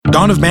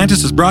Dawn of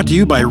Mantis is brought to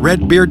you by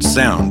Redbeard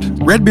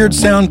Sound. Redbeard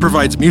Sound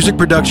provides music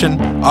production,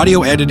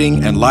 audio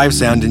editing, and live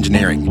sound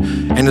engineering,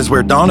 and is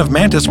where Dawn of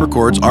Mantis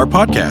records our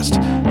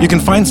podcast. You can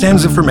find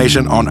Sam's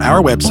information on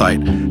our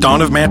website,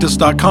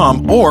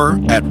 dawnofmantis.com, or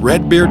at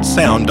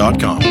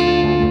redbeardsound.com.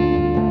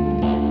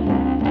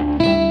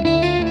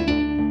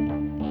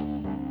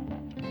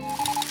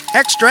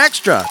 Extra,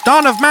 extra!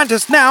 Dawn of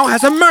Mantis now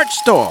has a merch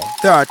store.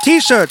 There are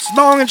t-shirts,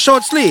 long and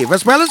short sleeve,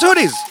 as well as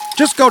hoodies.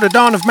 Just go to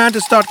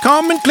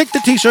dawnofmantis.com and click the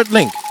t-shirt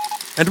link.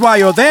 And while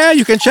you're there,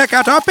 you can check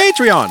out our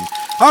Patreon.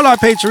 All our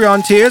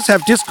Patreon tiers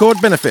have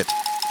Discord benefit.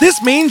 This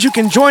means you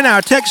can join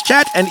our text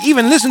chat and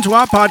even listen to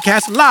our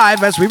podcast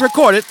live as we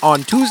record it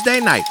on Tuesday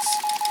nights.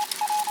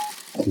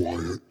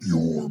 Quiet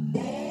your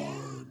mind.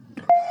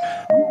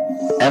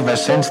 Ever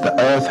since the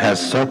earth has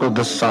circled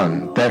the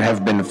sun, there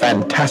have been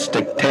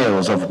fantastic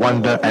tales of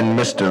wonder and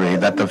mystery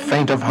that the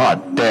faint of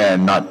heart dare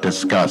not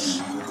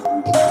discuss.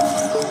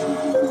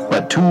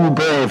 But two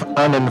brave,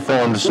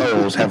 uninformed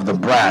souls have the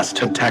brass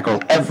to tackle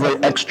every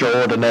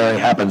extraordinary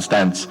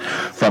happenstance,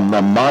 from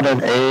the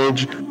modern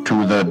age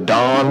to the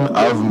dawn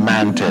of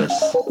Mantis.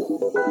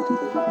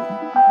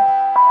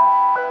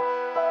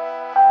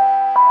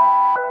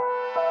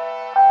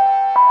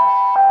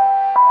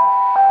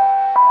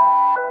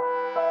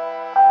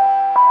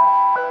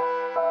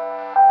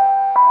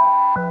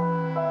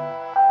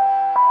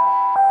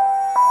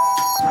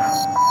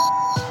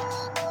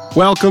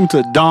 Welcome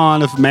to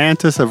Dawn of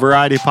Mantis, a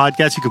variety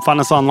podcast. You can find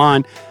us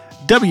online,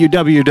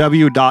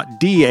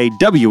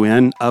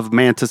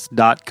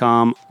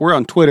 www.dawnofmantis.com. We're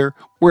on Twitter.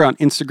 We're on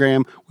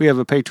Instagram. We have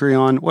a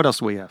Patreon. What else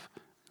do we have?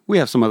 We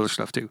have some other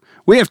stuff, too.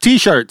 We have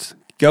t-shirts.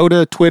 Go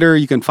to Twitter.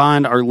 You can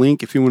find our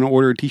link if you want to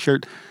order a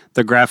t-shirt.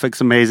 The graphic's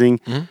amazing.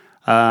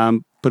 Mm-hmm.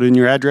 Put in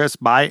your address,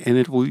 buy it, and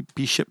it will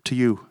be shipped to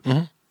you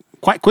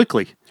quite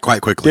quickly.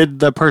 Quite quickly. Did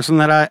the person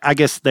that I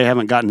guess they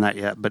haven't gotten that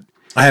yet, but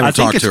I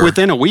think it's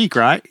within a week,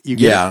 right? You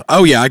get yeah.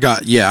 Oh, yeah. I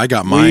got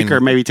mine. Week or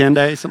maybe 10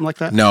 days, something like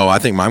that. No, I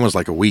think mine was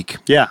like a week.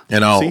 Yeah.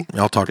 And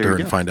I'll talk to her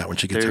and find out when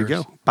she gets hers. There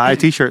you go. Buy a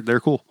t-shirt. They're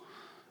cool.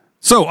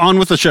 So, on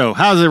with the show.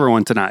 How's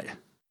everyone tonight?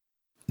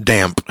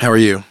 Damp. How are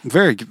you?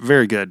 Very,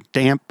 very good.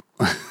 Damp.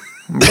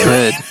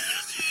 Good.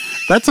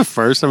 That's a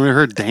first. I've never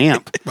heard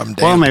damp. I'm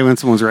damp. Well, maybe when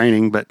someone's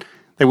raining, but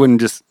they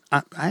wouldn't just...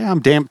 I'm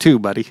damp too,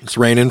 buddy. It's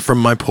raining from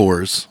my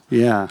pores.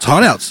 Yeah. It's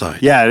hot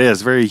outside. Yeah, it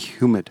is. Very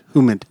humid.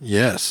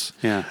 Yes.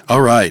 Yeah.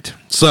 All right.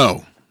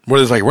 So,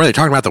 were they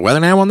talking about the weather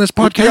now on this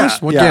podcast?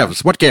 Yeah.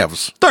 What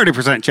gives?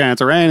 30%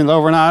 chance of rain in the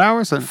overnight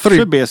hours. It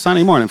should be a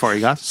sunny morning for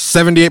you guys.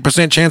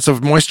 78% chance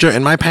of moisture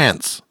in my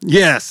pants.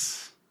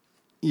 Yes.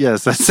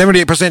 Yes. That's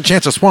 78%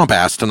 chance of swamp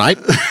ass tonight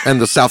in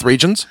the south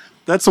regions.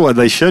 That's what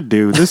they should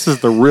do. This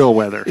is the real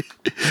weather.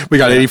 We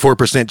got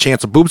 84%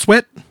 chance of boob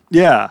sweat.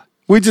 Yeah.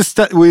 We just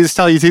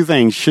tell you two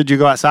things. Should you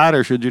go outside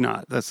or should you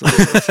not?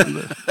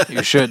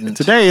 You shouldn't.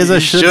 Today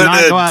is should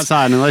not go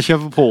outside unless you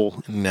have a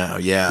pool. No,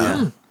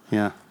 yeah.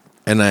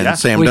 And then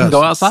Sam we does. can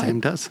go outside. Sam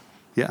does.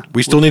 Yeah.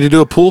 We still need to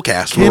do a pool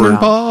cast.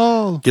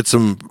 Cannonball. Get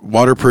some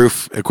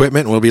waterproof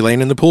equipment and we'll be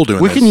laying in the pool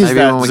doing We this. can use Maybe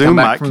that when we Zoom come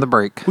back bike. from the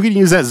break. We can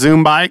use that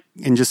Zoom bike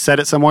and just set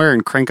it somewhere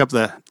and crank up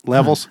the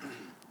levels.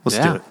 Let's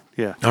do it.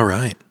 Yeah. All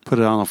right. Put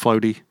it on a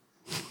floaty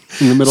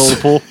in the middle of the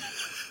pool.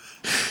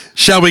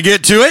 Shall we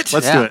get to it?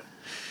 Let's do it.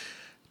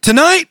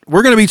 Tonight,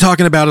 we're going to be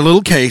talking about a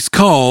little case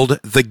called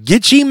the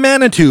Gitche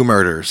Manitou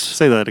Murders.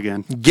 Say that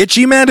again.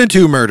 Gitche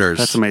Manitou Murders.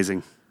 That's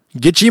amazing.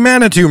 Gitche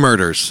Manitou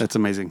Murders. That's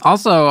amazing.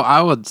 Also,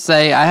 I would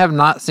say I have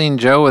not seen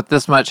Joe with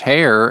this much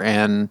hair,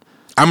 and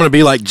I'm going to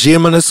be like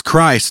Jesus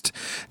Christ.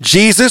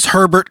 Jesus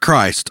Herbert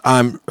Christ.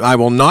 I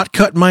will not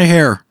cut my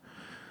hair.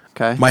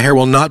 okay. My hair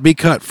will not be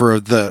cut for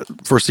the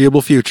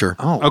foreseeable future.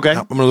 Oh, Okay.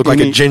 I'm going to look like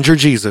a ginger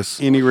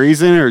Jesus. Any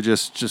reason or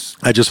just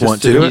I just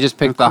want to to. do You just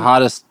picked the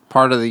hottest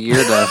part of the year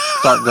to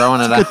start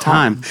growing it out. Good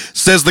time.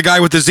 Says the guy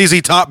with the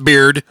ZZ Top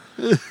beard.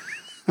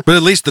 But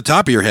at least the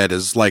top of your head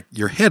is like,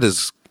 your head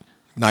is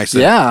nice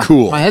and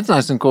cool. My head's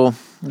nice and cool.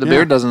 The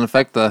beard doesn't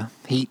affect the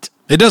heat.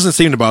 It doesn't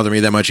seem to bother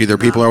me that much either.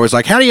 People are always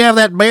like, how do you have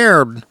that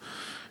beard?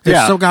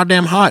 It's so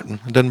goddamn hot.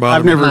 It doesn't bother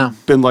I've me. never No.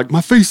 been like,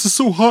 my face is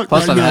so hot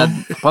Plus, right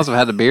now. I've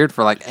had the beard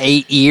for like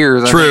 8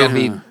 years. True. I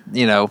think I'd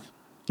be,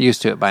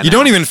 used to it by now. You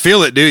don't even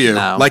feel it, do you?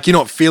 No. Like, you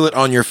don't feel it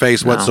on your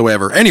face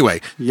whatsoever.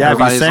 Anyway, Yeah, if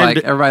you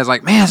Everybody's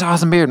like, man, it's an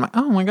awesome beard. I'm like,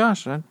 oh my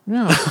gosh, I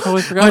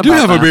totally forgot. I do about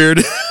have that. a beard.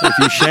 if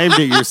you shaved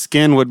it, your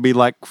skin would be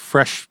like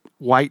fresh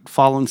white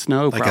fallen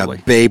snow, Like probably.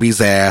 a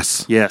baby's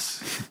ass.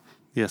 Yes.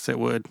 Yes, it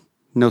would.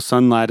 No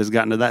sunlight has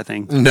gotten to that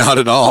thing. Not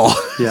at all.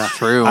 Yeah.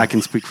 True. I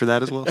can speak for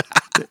that as well.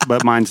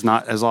 But mine's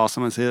not as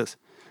awesome as his.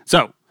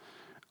 So,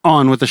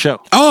 on with the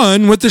show.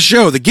 On with the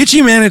show, the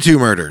Gitche Manitou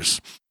Murders.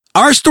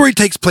 Our story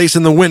takes place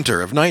in the winter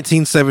of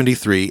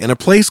 1973 in a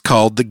place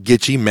called the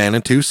Gitche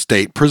Manitou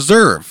State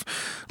Preserve,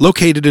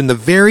 located in the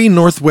very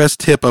northwest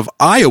tip of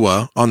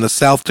Iowa on the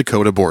South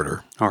Dakota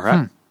border. All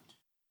right.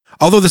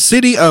 Although the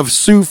city of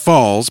Sioux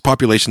Falls,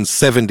 population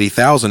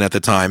 70,000 at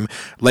the time,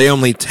 lay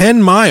only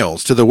 10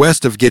 miles to the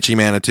west of Gitche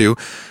Manitou,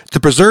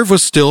 the preserve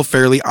was still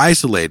fairly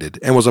isolated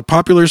and was a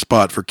popular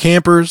spot for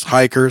campers,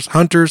 hikers,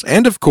 hunters,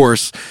 and of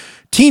course,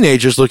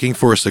 teenagers looking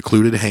for a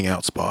secluded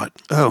hangout spot.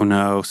 Oh,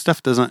 no.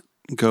 Stuff doesn't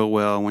go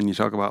well when you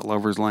talk about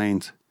lovers'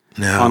 lanes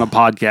No. on a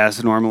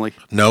podcast normally.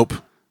 Nope.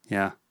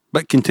 Yeah.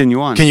 But continue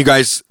on. Can you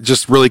guys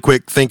just really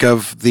quick think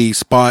of the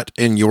spot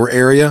in your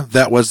area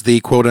that was the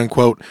quote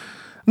unquote,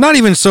 not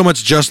even so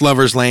much just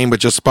Lover's Lane, but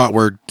just spot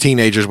where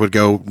teenagers would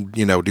go,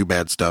 do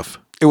bad stuff?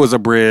 It was a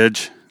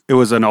bridge. It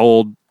was an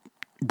old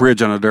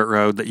bridge on a dirt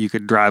road that you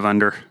could drive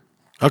under.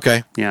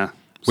 Okay. Yeah.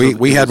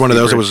 We had one of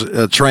those. Bridge. It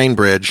was a train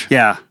bridge.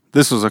 Yeah.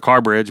 This was a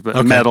car bridge, but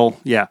Okay. metal.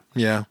 Yeah.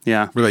 Yeah.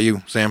 Yeah. What about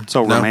you, Sam?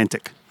 So No?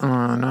 romantic.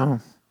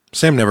 No.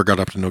 Sam never got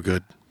up to no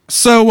good.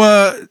 So,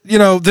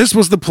 this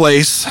was the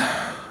place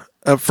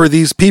for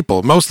these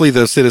people, mostly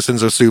the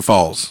citizens of Sioux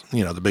Falls,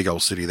 the big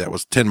old city that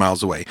was 10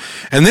 miles away.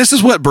 And this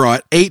is what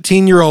brought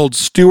 18-year-old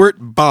Stuart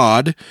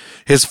Bod,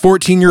 his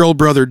 14-year-old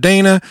brother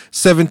Dana,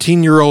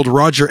 17-year-old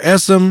Roger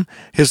Essam,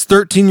 his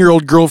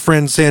 13-year-old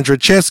girlfriend Sandra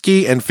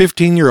Chesky, and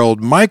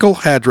 15-year-old Michael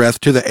Hadrath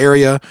to the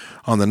area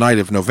on the night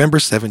of November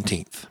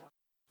 17th.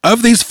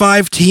 Of these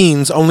 5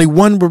 teens, only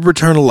one would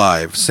return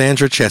alive,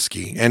 Sandra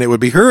Chesky, and it would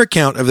be her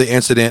account of the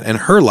incident and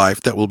her life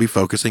that we'll be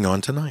focusing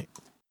on tonight.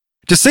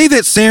 To say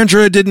that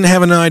Sandra didn't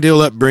have an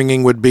ideal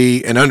upbringing would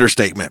be an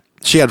understatement.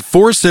 She had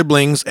 4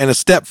 siblings and a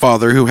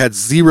stepfather who had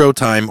 0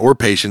 time or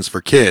patience for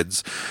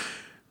kids,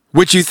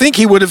 which you think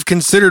he would have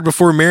considered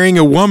before marrying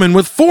a woman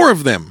with 4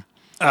 of them.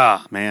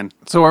 Ah, man.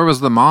 So where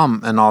was the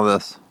mom in all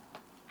this?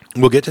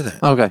 We'll get to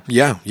that. Okay.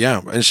 Yeah.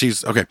 And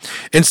she's okay.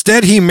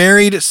 Instead, he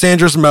married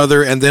Sandra's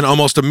mother and then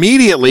almost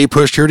immediately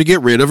pushed her to get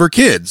rid of her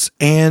kids.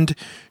 And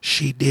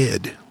she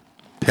did.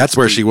 That's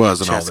where she was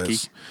in all Chesky.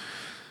 this.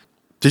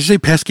 Did you say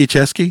pesky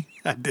Chesky?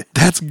 I did.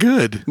 That's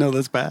good. No,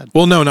 that's bad.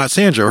 Well, no, not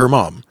Sandra, her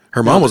mom.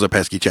 Her mom was a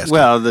pesky Chesky.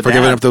 Well, the for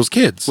giving dad- up those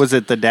kids. Was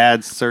it the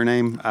dad's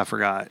surname? I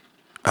forgot.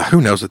 Who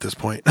knows at this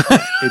point?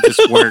 It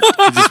just worked.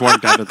 It just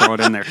worked out to throw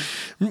it in there.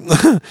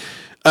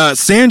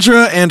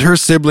 Sandra and her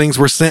siblings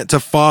were sent to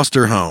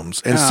foster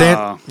homes. And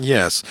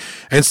yes.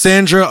 And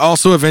Sandra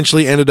also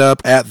eventually ended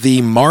up at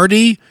the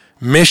Marty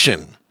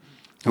Mission.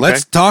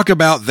 Let's talk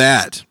about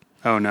that.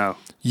 Oh, no.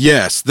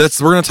 Yes,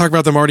 we're going to talk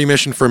about the Marty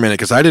Mission for a minute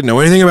because I didn't know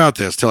anything about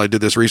this till I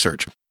did this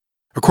research.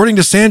 According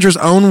to Sandra's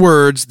own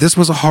words, this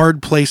was a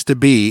hard place to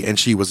be, and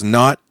she was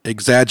not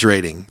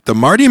exaggerating. The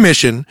Marty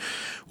Mission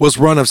was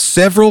one of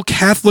several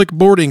Catholic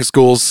boarding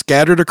schools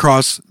scattered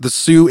across the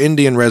Sioux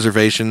Indian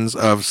reservations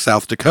of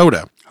South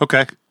Dakota.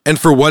 Okay. And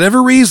for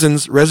whatever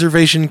reasons,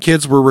 reservation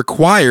kids were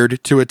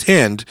required to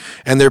attend,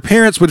 and their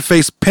parents would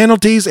face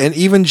penalties and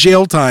even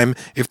jail time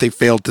if they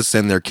failed to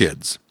send their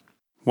kids.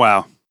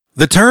 Wow.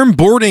 The term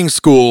boarding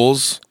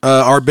schools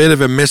are a bit of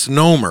a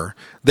misnomer.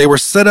 They were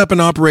set up and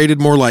operated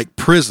more like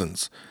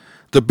prisons.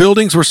 The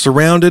buildings were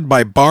surrounded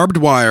by barbed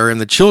wire,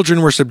 and the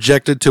children were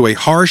subjected to a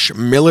harsh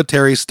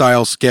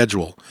military-style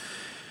schedule.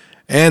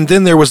 And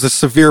then there was the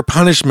severe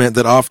punishment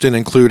that often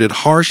included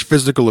harsh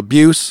physical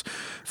abuse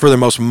for the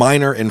most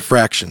minor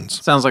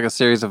infractions. Sounds like a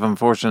series of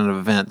unfortunate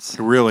events.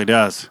 It really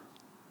does.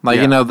 Like,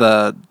 Yeah.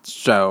 the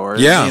show. Or,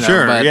 Yeah,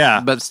 sure, But, yeah.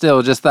 But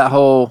still, just that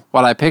whole,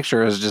 what I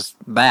picture is just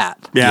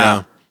that.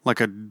 Yeah. Like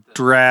a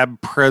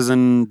drab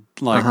prison,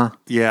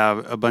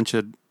 a bunch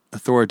of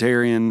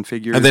authoritarian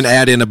figures. And then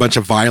add in a bunch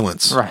of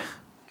violence. Right.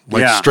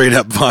 Like straight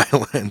up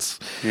violence.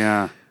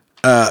 Yeah.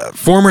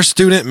 Former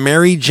student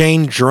Mary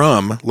Jane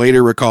Drum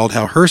later recalled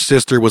how her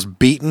sister was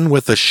beaten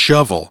with a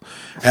shovel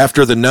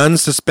after the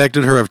nuns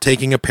suspected her of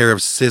taking a pair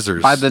of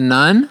scissors. By the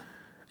nun?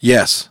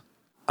 Yes.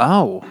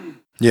 Oh.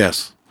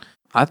 Yes.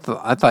 I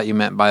thought you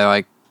meant by,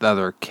 like, the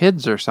other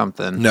kids or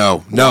something.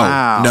 No.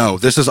 Wow. No.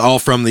 This is all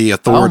from the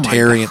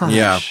authoritarian. Oh my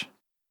gosh. Yeah.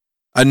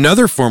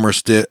 Another former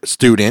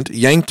student,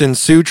 Yankton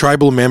Sioux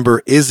tribal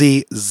member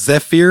Izzy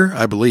Zephyr,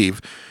 I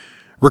believe,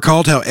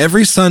 recalled how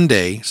every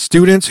Sunday,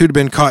 students who'd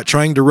been caught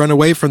trying to run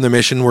away from the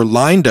mission were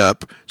lined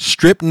up,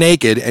 stripped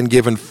naked, and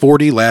given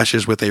 40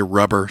 lashes with a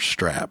rubber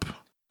strap.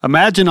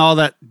 Imagine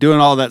doing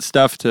all that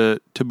stuff to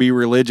be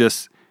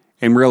religious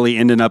and really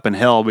ending up in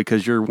hell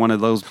because you're one of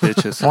those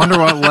bitches. I wonder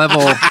what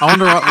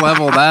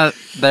level that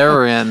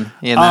they're in,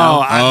 you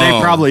know?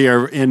 They probably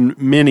are in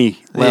many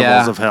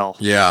levels of hell.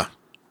 Yeah.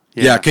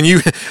 Yeah, can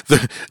you?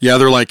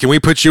 They're like, can we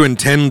put you in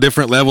 10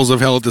 different levels of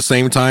hell at the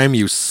same time,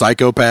 you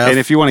psychopath? And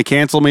if you want to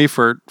cancel me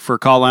for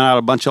calling out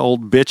a bunch of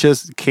old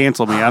bitches,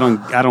 cancel me. I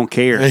don't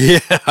care.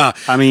 Yeah,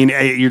 I mean,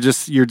 you're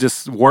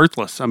just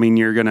worthless. I mean,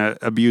 you're gonna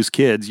abuse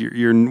kids.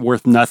 You're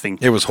worth nothing.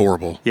 it was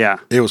horrible. Yeah.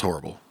 It was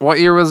horrible. What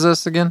year was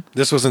this again?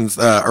 This was in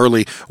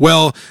early.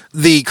 Well,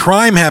 the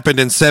crime happened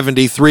in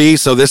 1973,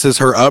 so this is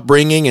her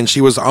upbringing, and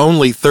she was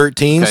only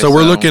 13. Okay, so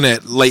we're so looking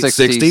at late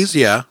 60s.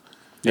 Yeah,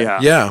 Yeah.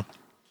 yeah.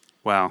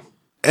 Wow.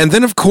 And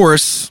then, of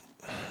course,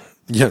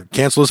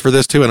 cancel us for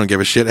this too. I don't give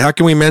a shit. How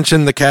can we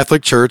mention the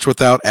Catholic Church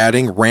without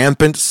adding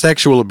rampant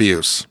sexual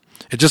abuse?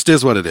 It just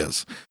is what it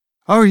is.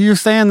 Oh, you're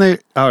saying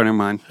that? Oh, never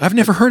mind. I've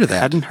never heard of that.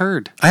 Hadn't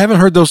heard. I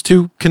haven't heard those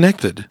two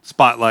connected.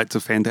 Spotlight's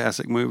a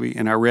fantastic movie,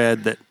 and I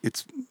read that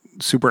it's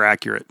super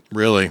accurate.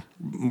 Really?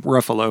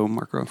 Mark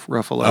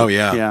Ruffalo. Oh,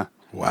 yeah. Yeah.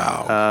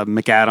 Wow.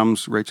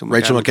 McAdams, Rachel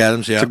Rachel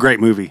McAdams, yeah. It's a great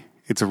movie.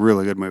 It's a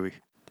really good movie.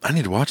 I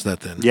need to watch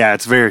that then. Yeah,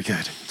 it's very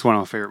good. It's one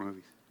of my favorite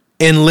movies.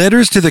 In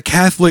letters to the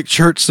Catholic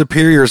Church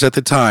superiors at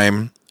the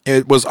time,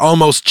 it was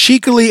almost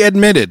cheekily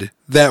admitted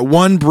that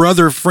one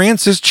brother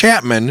Francis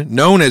Chapman,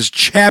 known as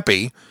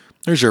Chappie,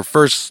 there's your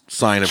first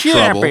sign of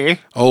trouble,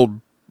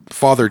 old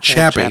Father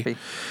Chappie,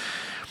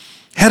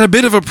 had a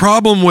bit of a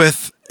problem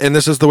with, and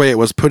this is the way it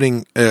was put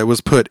in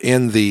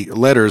the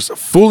letters,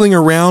 fooling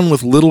around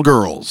with little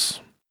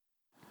girls.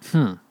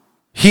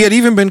 He had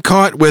even been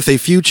caught with a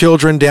few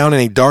children down in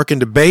a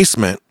darkened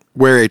basement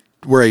where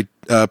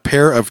a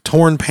pair of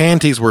torn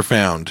panties were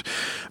found.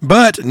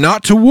 But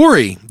not to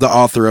worry, the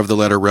author of the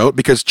letter wrote,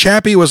 because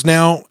Chappie was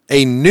now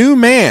a new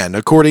man,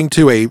 according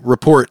to a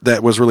report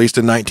that was released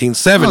in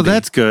 1970. Oh,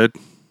 that's good.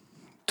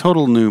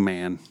 Total new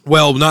man.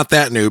 Well, not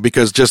that new,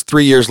 because just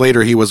 3 years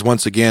later, he was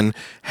once again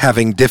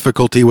having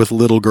difficulty with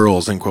little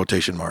girls, in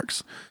quotation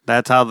marks.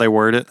 That's how they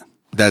word it?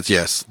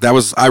 Yes.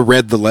 I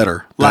read the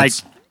letter.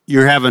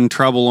 You're having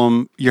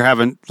trouble,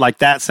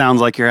 that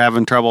sounds like you're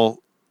having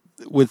trouble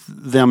with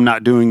them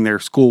not doing their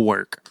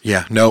schoolwork.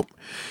 Yeah, nope.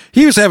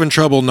 He was having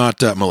trouble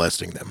not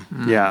molesting them.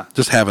 Yeah.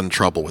 Just having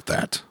trouble with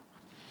that.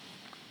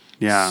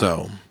 Yeah.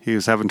 So he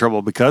was having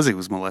trouble because he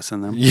was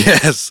molesting them.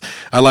 Yes.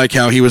 I like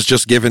how he was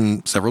just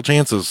given several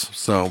chances.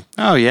 So.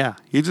 Oh, yeah.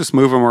 You just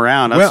move them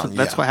around. That's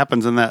yeah. what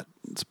happens in that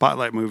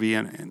Spotlight movie.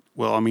 And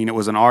it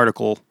was an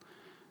article,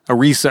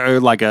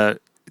 a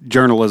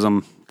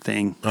journalism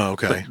thing. Oh,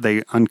 okay.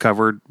 They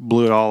uncovered,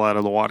 blew it all out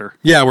of the water.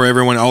 Yeah,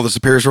 where all the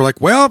superiors were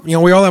like, well,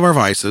 we all have our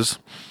vices.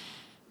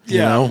 You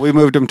know? We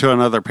moved them to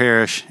another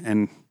parish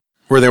and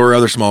where there were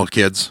other small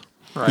kids.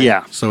 Right.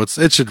 Yeah. So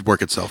it should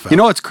work itself out. You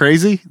know what's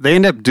crazy? They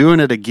end up doing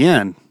it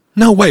again.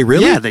 No way,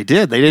 really? Yeah, they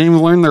did. They didn't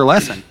even learn their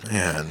lesson.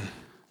 Man.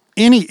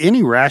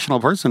 Any rational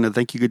person would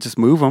think you could just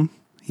move them,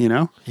 you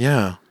know?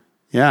 Yeah.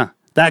 Yeah.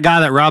 That guy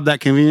that robbed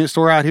that convenience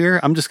store out here,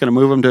 I'm just going to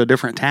move him to a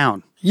different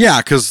town. Yeah,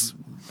 because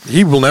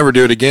he will never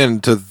do it again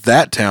to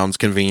that town's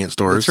convenience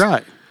stores.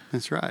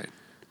 That's right.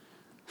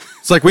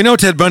 It's like, we know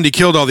Ted Bundy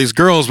killed all these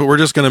girls, but we're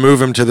just going to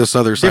move him to this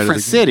other side Different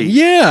of the city.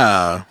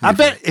 Yeah. I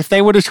bet if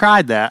they would have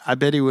tried that, I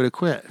bet he would have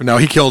quit. No,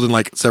 he killed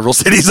in several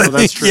cities. I think.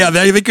 That's true. Yeah,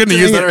 they couldn't have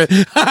used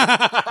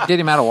that.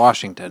 Get him out of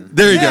Washington.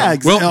 There you go.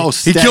 Well,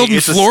 he killed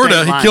in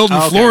Florida. He killed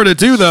in Florida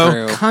too, though.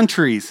 True.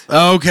 Countries.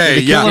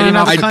 Okay, Killing Get him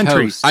enough off the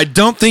countries. coast. I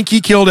don't think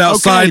he killed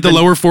outside the then-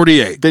 lower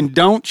 48. Then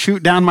don't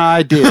shoot down my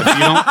idea if you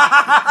don't.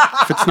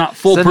 If it's not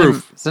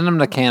foolproof. Send him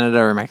to Canada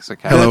or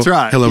Mexico. Hello, That's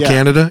right, Hello, yeah.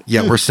 Canada.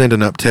 Yeah, we're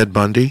sending up Ted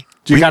Bundy.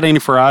 Do you got any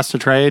for us to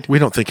trade? We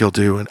don't think he'll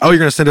do. You're going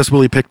to send us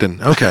Willie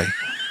Picton. Okay,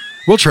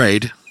 we'll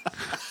trade.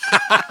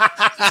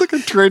 It's like a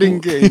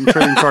trading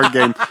card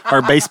game,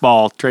 or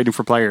baseball trading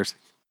for players.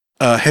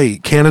 Hey,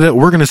 Canada,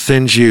 we're going to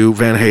send you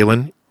Van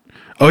Halen.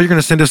 Oh, you're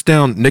going to send us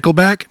down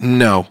Nickelback?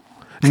 No.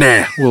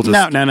 Nah, we'll just...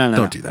 No.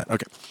 Don't do that.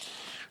 Okay.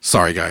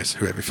 Sorry, guys.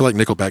 Whoever. If you like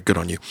Nickelback, good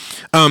on you.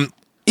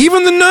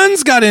 Even the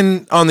nuns got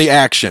in on the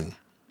action.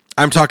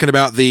 I'm talking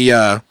about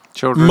the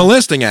Children.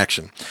 molesting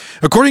action.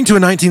 According to a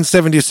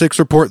 1976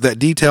 report that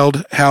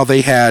detailed how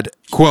they had,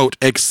 quote,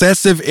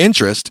 excessive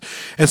interest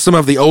in some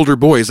of the older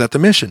boys at the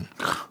mission.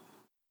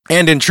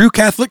 And in true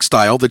Catholic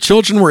style, the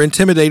children were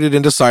intimidated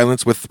into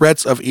silence with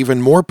threats of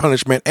even more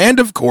punishment and,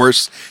 of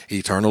course,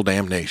 eternal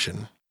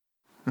damnation.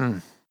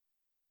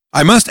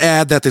 I must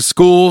add that the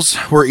schools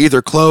were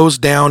either closed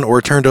down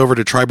or turned over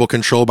to tribal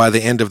control by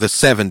the end of the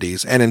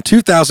 70s, and in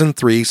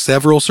 2003,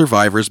 several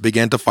survivors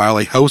began to file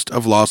a host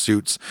of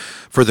lawsuits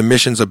for the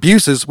mission's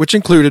abuses, which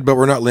included, but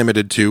were not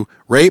limited to,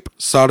 rape,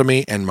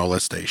 sodomy, and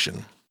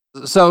molestation.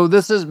 So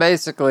this is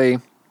basically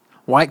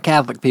white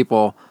Catholic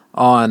people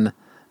on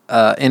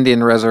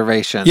Indian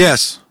reservation.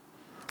 Yes.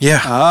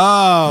 Yeah.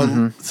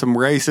 Oh, some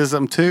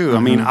racism too.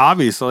 I mean,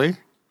 obviously.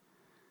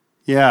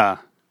 Yeah.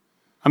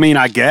 I mean,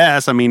 I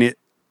guess. I mean,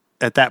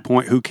 at that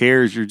point, who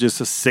cares? You're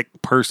just a sick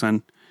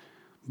person.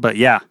 But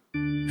yeah.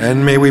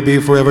 And may we be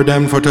forever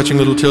damned for touching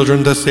little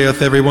children, thus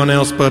saith everyone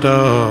else but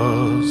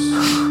us.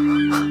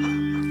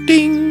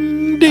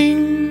 Ding,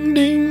 ding,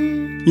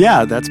 ding.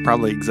 Yeah, that's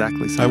probably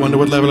exactly so. I wonder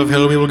what level of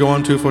hell we will go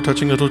on to for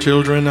touching little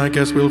children. I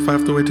guess we'll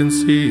have to wait and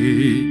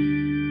see.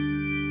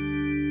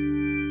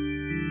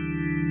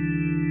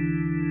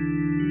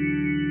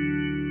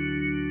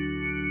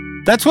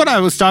 That's what I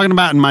was talking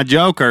about in my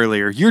joke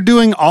earlier. You're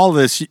doing all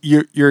this.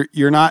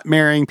 You're not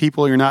marrying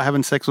people. You're not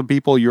having sex with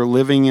people. You're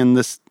living in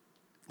this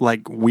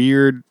like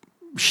weird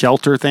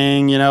shelter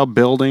thing,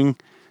 building.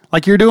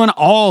 Like you're doing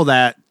all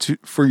that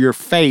for your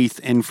faith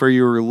and for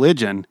your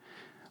religion,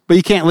 but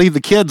you can't leave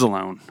the kids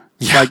alone.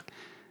 Yeah.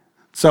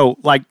 So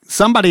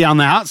somebody on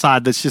the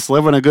outside that's just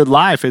living a good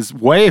life is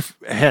way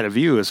ahead of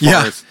you as far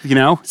as,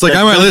 It's like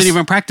that I might doesn't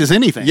even practice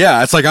anything.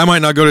 Yeah, it's like I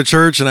might not go to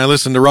church and I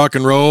listen to rock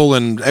and roll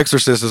and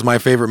Exorcist is my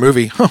favorite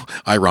movie,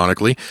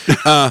 ironically.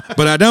 But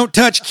I don't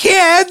touch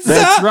kids.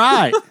 That's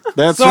right.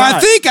 That's so right. I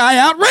think I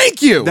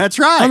outrank you. That's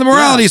right. On the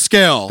morality Yeah.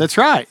 scale. That's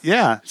right.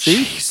 Yeah. See?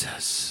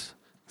 Jesus.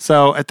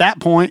 So at that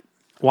point,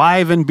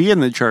 why even be in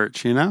the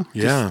church, Yeah.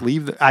 Just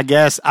leave I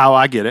guess,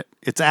 I get it.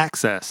 It's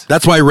access.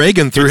 That's why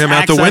Reagan threw him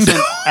out the window.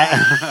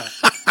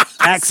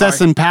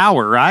 access and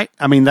power, right?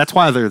 I mean, that's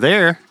why they're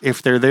there.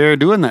 If they're there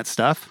doing that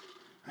stuff,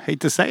 I hate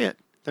to say it,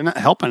 they're not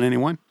helping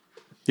anyone.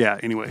 Yeah,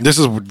 anyway.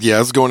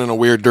 It's going in a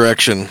weird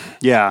direction.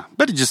 Yeah,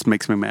 but it just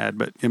makes me mad,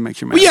 but it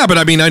makes you mad. Well, yeah, but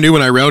I mean, I knew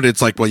when I wrote it,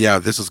 it's like, well, yeah,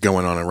 this is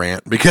going on a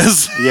rant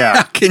because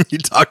how can you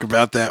talk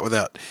about that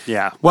without...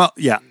 Yeah, well,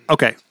 yeah,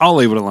 okay, I'll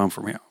leave it alone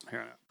from here.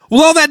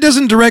 Well, that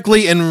doesn't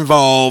directly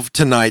involve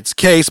tonight's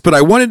case, but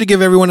I wanted to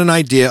give everyone an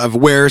idea of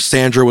where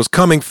Sandra was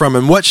coming from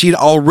and what she'd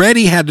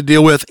already had to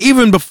deal with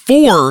even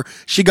before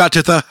she got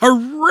to the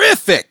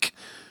horrific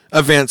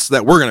events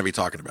that we're going to be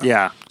talking about.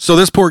 Yeah. So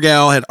this poor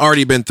gal had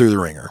already been through the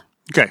ringer.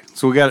 Okay,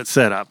 so we got it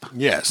set up.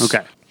 Yes.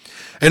 Okay.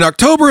 In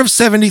October of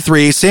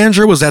 73,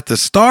 Sandra was at the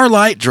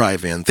Starlight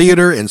Drive-In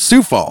Theater in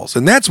Sioux Falls,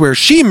 and that's where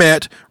she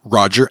met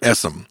Roger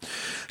Essam.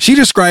 She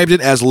described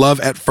it as love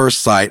at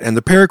first sight, and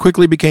the pair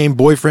quickly became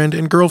boyfriend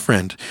and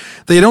girlfriend.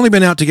 They had only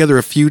been out together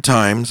a few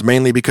times,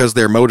 mainly because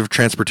their mode of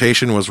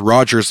transportation was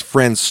Roger's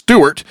friend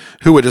Stuart,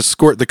 who would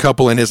escort the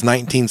couple in his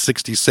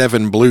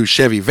 1967 blue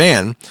Chevy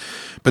van.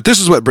 But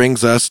this is what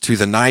brings us to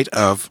the night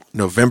of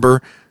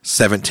November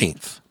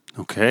 17th.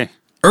 Okay.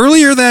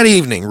 Earlier that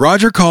evening,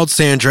 Roger called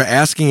Sandra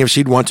asking if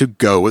she'd want to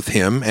go with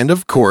him and,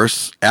 of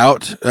course,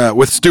 out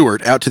with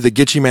Stuart out to the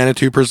Gitche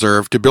Manitou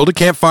Preserve to build a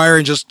campfire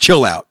and just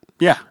chill out.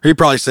 Yeah. He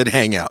probably said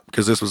hang out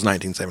because this was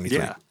 1973.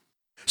 Yeah.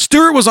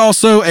 Stuart was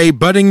also a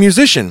budding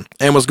musician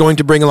and was going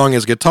to bring along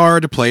his guitar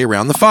to play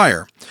around the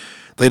fire.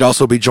 They'd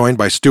also be joined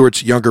by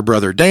Stuart's younger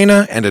brother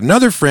Dana and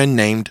another friend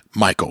named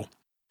Michael.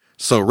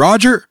 So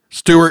Roger,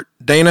 Stuart,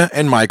 Dana,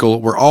 and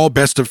Michael were all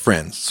best of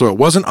friends, so it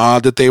wasn't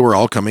odd that they were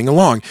all coming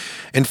along.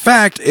 In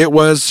fact, it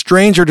was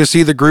stranger to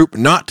see the group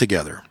not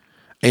together.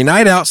 A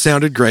night out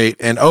sounded great,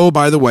 and oh,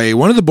 by the way,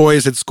 one of the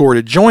boys had scored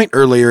a joint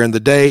earlier in the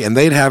day, and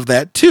they'd have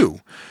that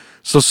too.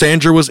 So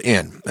Sandra was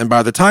in, and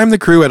by the time the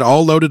crew had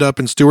all loaded up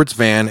in Stuart's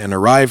van and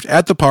arrived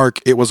at the park,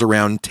 it was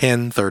around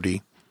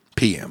 10:30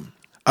 p.m.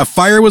 A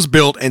fire was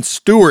built, and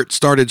Stuart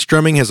started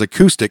strumming his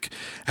acoustic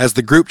as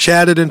the group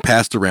chatted and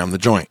passed around the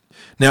joint.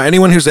 Now,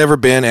 anyone who's ever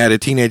been at a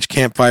teenage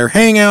campfire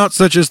hangout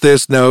such as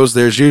this knows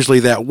there's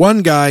usually that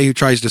one guy who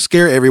tries to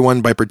scare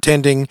everyone by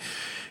pretending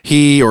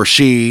he or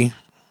she,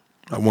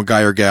 one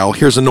guy or gal,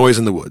 hears a noise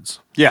in the woods.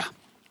 Yeah.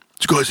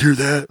 Did you guys hear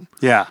that?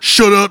 Yeah.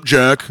 Shut up,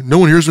 Jack. No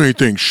one hears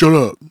anything. Shut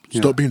up.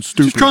 Stop being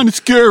stupid. She's trying to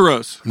scare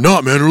us. I'm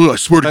not, man. Really, I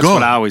swear to God. That's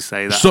what I always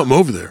say. There's something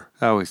over there.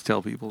 I always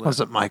tell people that. Was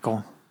it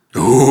Michael?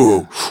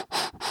 Ooh.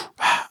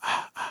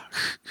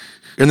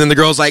 And then the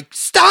girl's like,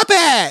 stop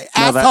it,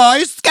 asshole,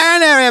 you're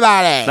scaring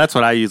everybody. That's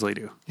what I usually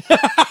do.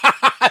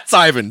 That's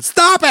Ivan.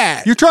 Stop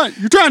it. You're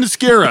trying to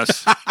scare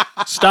us.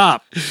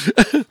 Stop.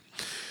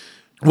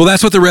 Well,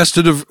 that's what the rest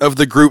of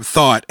the group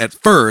thought at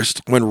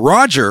first when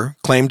Roger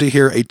claimed to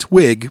hear a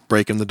twig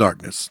break in the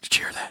darkness. Did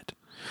you hear that?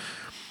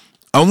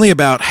 Only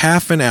about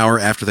half an hour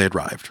after they had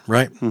arrived,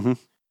 right? Mm-hmm.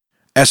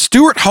 As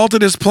Stuart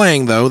halted his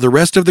playing, though, the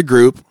rest of the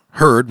group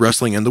heard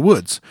rustling in the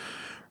woods.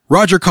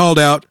 Roger called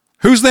out,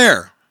 "Who's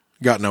there?"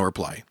 Got no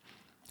reply.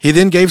 He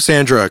then gave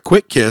Sandra a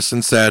quick kiss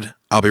and said,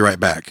 "I'll be right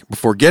back,"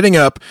 before getting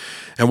up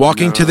and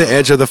walking to the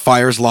edge of the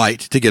fire's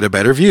light to get a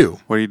better view.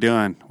 What are you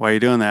doing? Why are you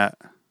doing that?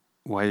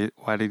 Why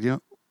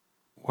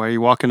are you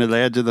walking to the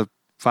edge of the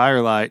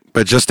firelight?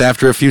 But just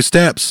after a few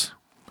steps,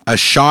 a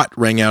shot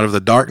rang out of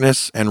the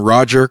darkness and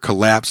Roger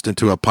collapsed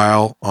into a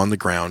pile on the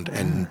ground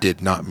and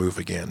did not move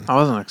again. I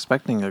wasn't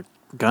expecting a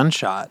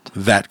gunshot.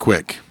 That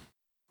quick.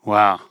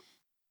 Wow.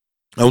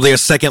 Only a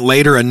second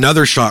later,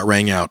 another shot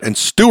rang out, and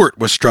Stuart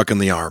was struck in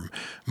the arm.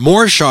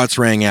 More shots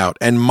rang out,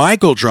 and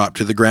Michael dropped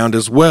to the ground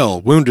as well,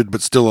 wounded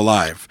but still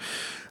alive.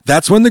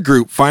 That's when the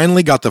group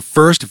finally got the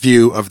first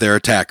view of their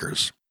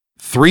attackers.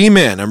 3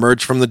 men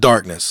emerged from the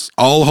darkness,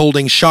 all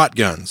holding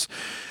shotguns,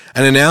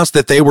 and announced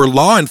that they were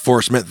law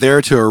enforcement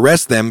there to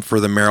arrest them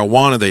for the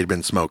marijuana they'd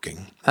been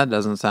smoking. That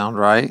doesn't sound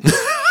right.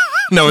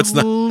 No, it's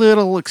not. A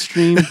little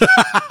extreme.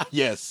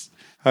 Yes.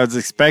 I was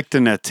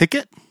expecting a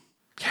ticket.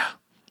 Yeah.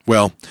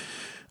 Well,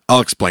 I'll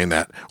explain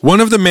that.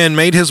 One of the men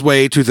made his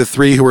way to the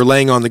 3 who were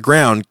laying on the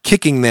ground,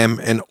 kicking them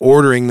and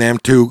ordering them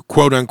to,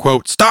 quote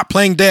unquote, stop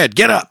playing dead,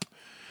 get up.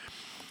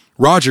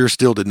 Roger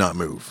still did not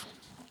move.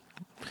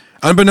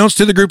 Unbeknownst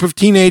to the group of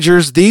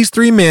teenagers, these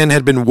 3 men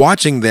had been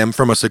watching them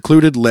from a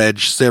secluded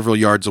ledge several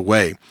yards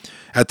away.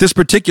 At this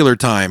particular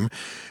time,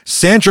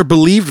 Sandra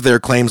believed their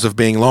claims of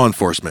being law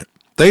enforcement.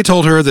 They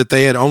told her that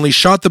they had only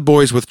shot the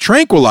boys with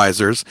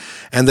tranquilizers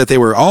and that they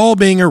were all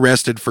being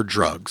arrested for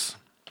drugs.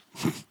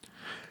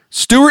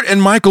 Stuart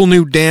and Michael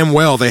knew damn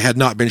well they had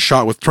not been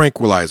shot with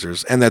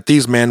tranquilizers and that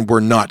these men were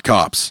not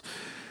cops.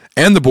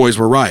 And the boys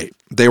were right.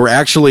 They were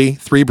actually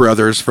 3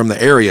 brothers from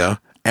the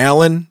area,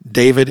 Alan,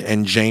 David,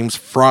 and James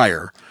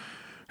Fryer,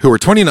 who were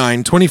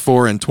 29,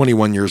 24, and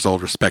 21 years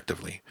old,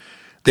 respectively.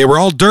 They were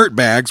all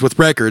dirtbags with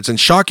records, and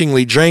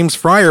shockingly, James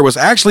Fryer was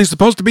actually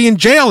supposed to be in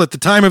jail at the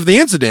time of the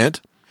incident.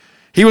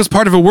 He was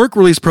part of a work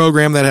release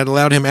program that had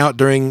allowed him out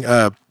during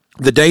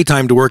the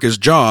daytime to work his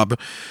job,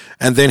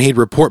 and then he'd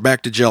report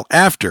back to jail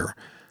after.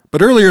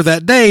 But earlier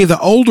that day, the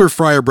older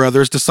Fryer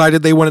brothers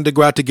decided they wanted to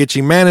go out to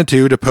Gitche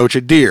Manitou to poach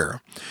a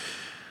deer.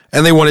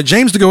 And they wanted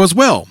James to go as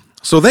well.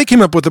 So they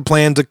came up with a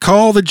plan to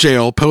call the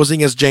jail,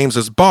 posing as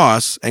James's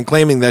boss and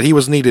claiming that he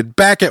was needed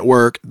back at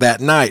work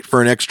that night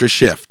for an extra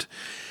shift.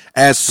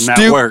 And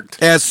that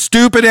worked. As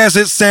stupid as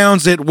it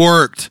sounds, it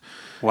worked.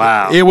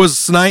 Wow. It was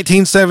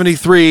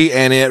 1973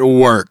 and it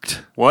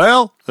worked.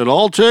 Well, it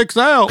all checks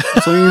out,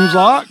 seems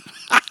like.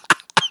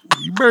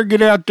 You better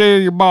get out there.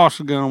 Your boss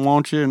is going to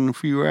want you in a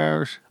few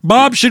hours.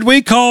 Bob, should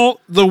we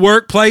call the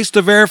workplace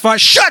to verify?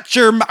 Shut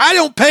your mouth. I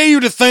don't pay you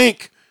to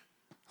think.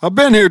 I've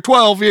been here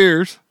 12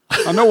 years.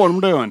 I know what I'm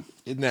doing.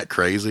 Isn't that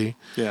crazy?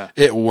 Yeah.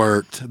 It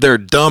worked. Their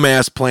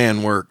dumbass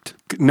plan worked.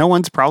 No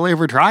one's probably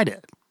ever tried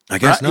it. I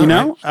guess Right? not. You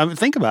know? Right? I mean,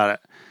 think about it.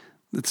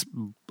 It's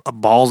a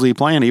ballsy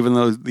plan, even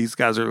though these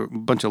guys are a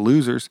bunch of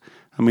losers.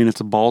 I mean,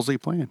 it's a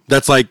ballsy plan.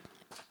 That's like,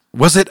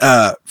 was it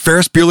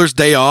Ferris Bueller's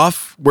Day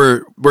Off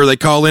where they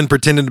call in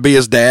pretending to be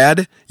his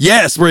dad?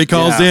 Yes, where he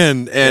calls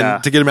in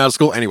and to get him out of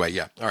school. Anyway,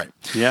 yeah. All right.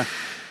 Yeah.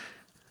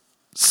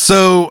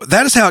 So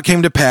that is how it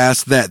came to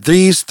pass that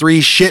these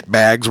three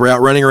shitbags were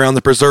out running around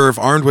the preserve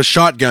armed with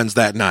shotguns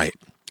that night.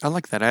 I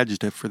like that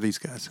adjective for these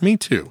guys. Me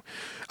too.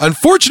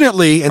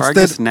 Unfortunately, Or I instead...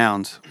 guess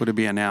nouns. Would it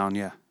be a noun?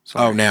 Yeah.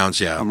 Sorry. Oh, nouns,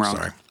 yeah. I'm wrong.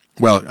 Sorry.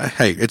 Well,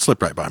 hey, it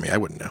slipped right by me. I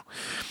wouldn't know.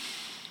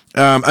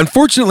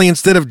 Unfortunately,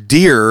 instead of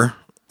deer,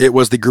 it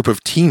was the group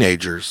of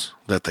teenagers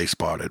that they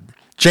spotted.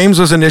 James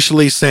was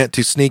initially sent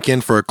to sneak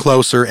in for a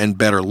closer and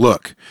better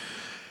look.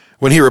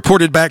 When he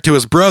reported back to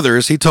his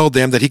brothers, he told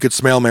them that he could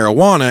smell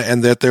marijuana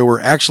and that there were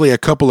actually a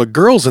couple of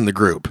girls in the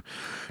group.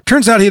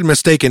 Turns out he had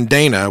mistaken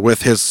Dana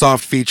with his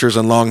soft features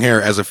and long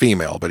hair as a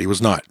female, but he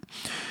was not.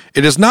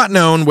 It is not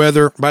known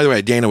whether... By the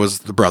way, Dana was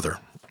the brother.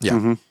 Yeah.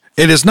 Mm-hmm.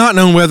 It is not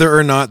known whether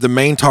or not the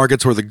main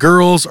targets were the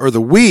girls or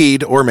the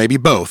weed, or maybe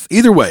both.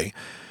 Either way,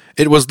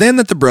 it was then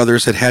that the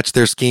brothers had hatched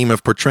their scheme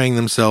of portraying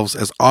themselves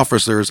as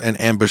officers and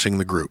ambushing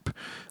the group.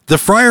 The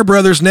Fryer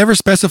brothers never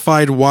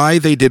specified why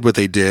they did what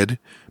they did,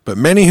 but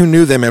many who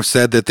knew them have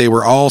said that they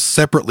were all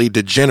separately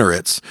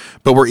degenerates,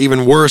 but were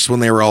even worse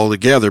when they were all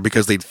together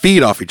because they'd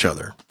feed off each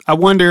other. I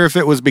wonder if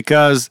it was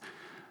because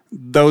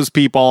those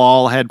people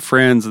all had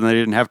friends and they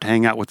didn't have to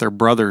hang out with their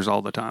brothers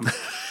all the time.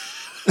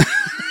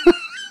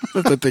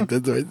 I think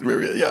that's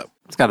right. Yeah.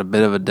 It's got a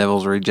bit of a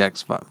Devil's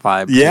Rejects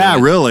vibe. Yeah,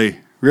 really.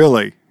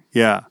 Really.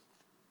 Yeah.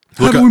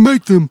 How do we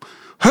make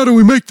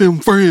them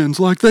friends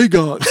like they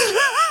got?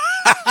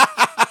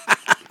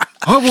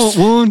 I want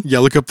one. Yeah,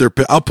 look up their...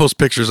 I'll post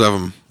pictures of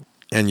them,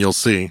 and you'll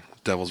see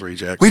Devil's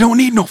Rejects. We don't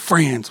need no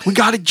friends. We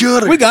got each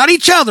other. We got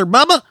each other,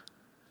 Bubba.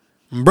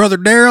 Brother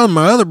Daryl and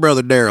my other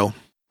brother Daryl.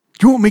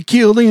 You want me to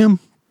kill them?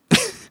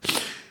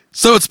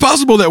 So it's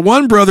possible that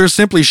one brother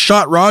simply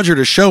shot Roger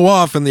to show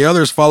off and the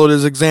others followed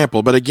his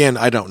example. But again,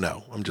 I don't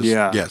know. I'm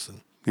just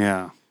guessing.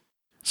 Yeah.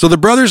 So the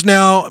brothers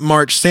now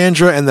march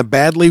Sandra and the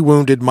badly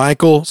wounded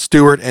Michael,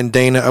 Stuart, and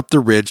Dana up the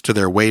ridge to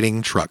their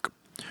waiting truck.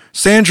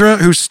 Sandra,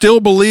 who still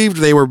believed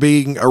they were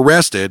being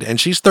arrested,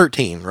 and she's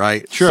 13,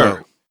 right? Sure.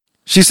 So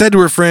she said to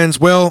her friends,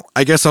 well,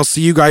 I guess I'll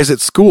see you guys at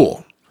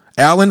school.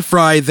 Alan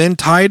Fry then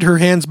tied her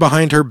hands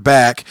behind her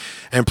back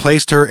and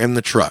placed her in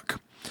the truck.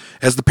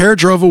 As the pair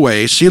drove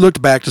away, she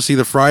looked back to see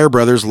the Fryer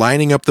brothers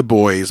lining up the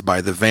boys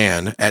by the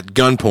van at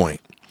gunpoint.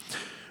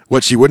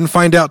 What she wouldn't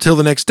find out till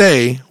the next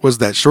day was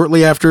that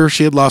shortly after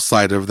she had lost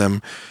sight of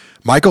them,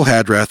 Michael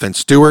Hadrath and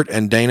Stuart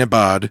and Dana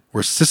Bod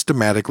were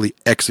systematically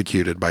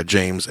executed by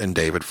James and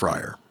David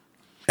Fryer.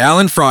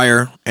 Alan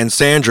Fryer and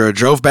Sandra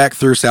drove back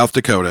through South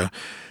Dakota,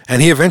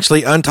 and he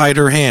eventually untied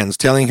her hands,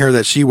 telling her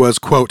that she was,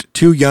 quote,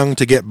 too young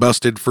to get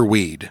busted for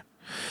weed.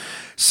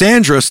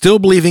 Sandra, still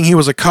believing he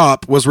was a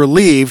cop, was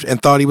relieved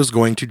and thought he was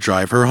going to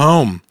drive her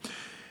home.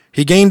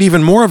 He gained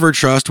even more of her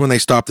trust when they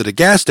stopped at a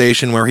gas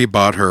station where he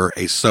bought her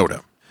a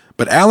soda.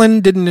 But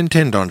Alan didn't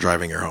intend on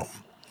driving her home.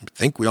 I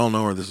think we all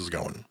know where this is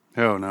going.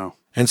 Oh, no.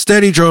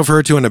 Instead, he drove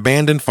her to an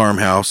abandoned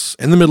farmhouse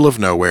in the middle of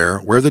nowhere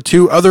where the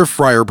two other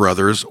Fryer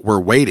brothers were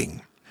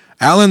waiting.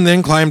 Alan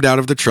then climbed out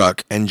of the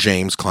truck and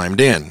James climbed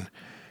in.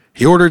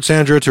 He ordered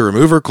Sandra to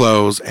remove her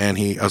clothes and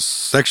he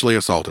sexually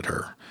assaulted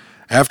her.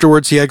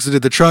 Afterwards, he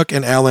exited the truck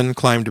and Alan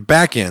climbed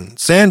back in.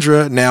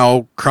 Sandra,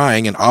 now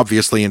crying and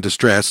obviously in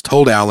distress,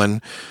 told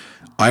Alan,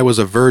 I was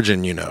a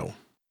virgin, you know.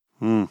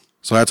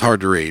 So that's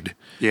hard to read.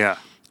 Yeah.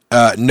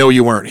 No,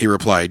 you weren't, he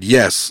replied.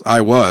 Yes,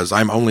 I was.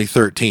 I'm only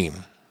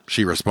 13,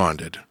 she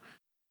responded.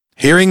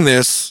 Hearing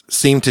this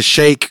seemed to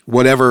shake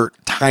whatever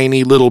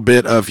tiny little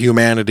bit of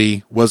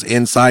humanity was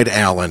inside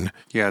Alan.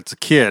 Yeah, it's a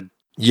kid.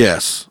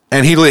 Yes.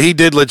 And he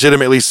did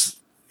legitimately,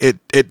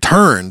 it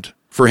turned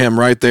for him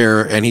right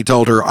there, and he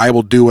told her, I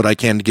will do what I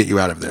can to get you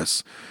out of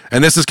this.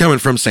 And this is coming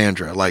from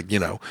Sandra. Like, you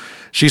know,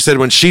 she said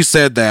when she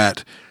said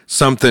that,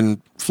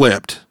 something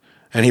flipped,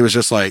 and he was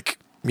just like,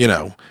 you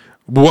know,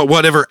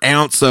 whatever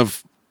ounce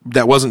of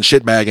that wasn't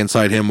shitbag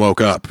inside him woke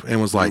up and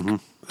was like,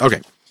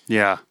 okay.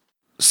 Yeah.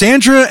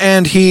 Sandra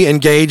and he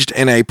engaged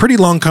in a pretty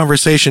long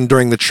conversation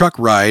during the truck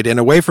ride, and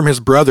away from his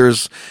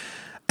brothers,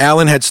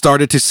 Alan had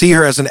started to see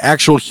her as an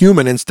actual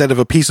human instead of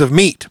a piece of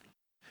meat.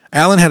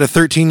 Alan had a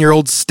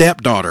 13-year-old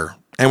stepdaughter,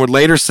 and would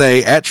later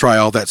say at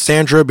trial that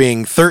Sandra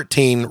being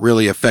 13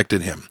 really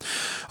affected him.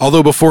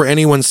 Although before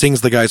anyone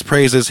sings the guy's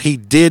praises, he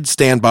did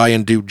stand by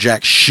and do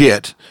jack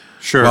shit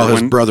while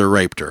his brother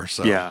raped her.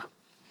 So. Yeah.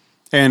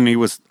 And he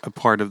was a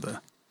part of the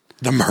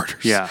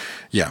murders. Yeah.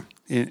 Yeah.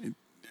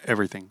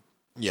 Everything.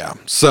 Yeah.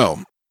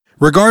 So,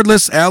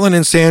 regardless, Alan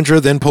and Sandra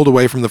then pulled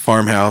away from the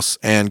farmhouse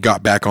and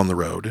got back on the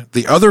road.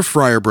 The other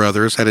Fryer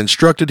brothers had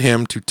instructed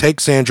him to take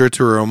Sandra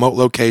to a remote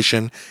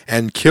location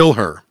and kill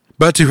her.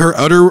 But to her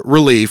utter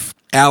relief,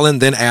 Alan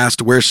then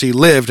asked where she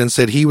lived and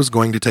said he was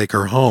going to take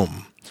her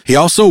home. He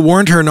also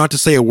warned her not to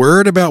say a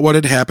word about what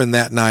had happened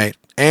that night.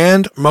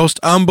 And, most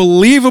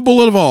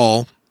unbelievable of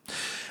all,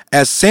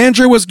 as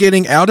Sandra was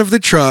getting out of the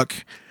truck,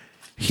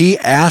 he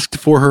asked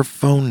for her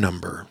phone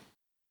number.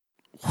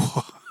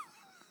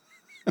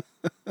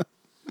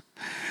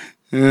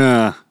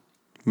 Yeah,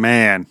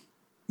 man.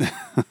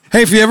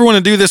 Hey, if you ever want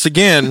to do this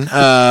again,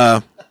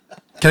 can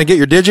I get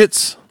your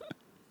digits?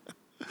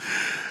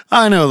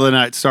 I know the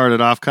night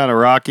started off kind of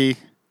rocky.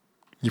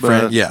 Your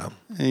friend, yeah.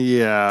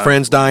 Yeah.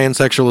 Friends dying,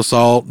 sexual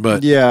assault,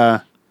 but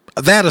yeah.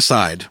 That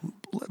aside.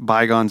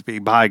 Bygones be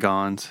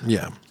bygones.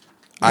 Yeah.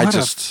 What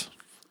a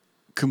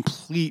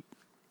complete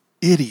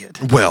idiot.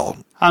 Well.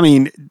 I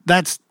mean,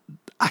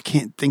 I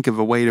can't think of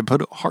a way to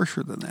put it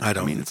harsher than that.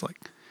 I mean, it's like,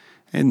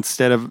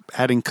 instead of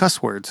adding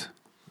cuss words.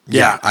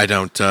 Yeah, I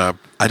don't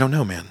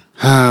know, man.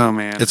 Oh,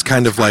 man. It's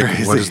kind of like,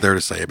 crazy. What is there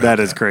to say about that?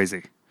 That is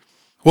crazy.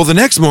 Well, the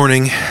next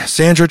morning,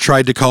 Sandra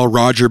tried to call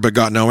Roger but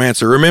got no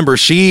answer. Remember,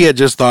 she had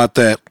just thought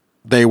that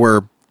they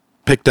were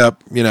picked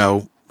up,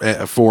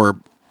 for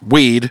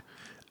weed.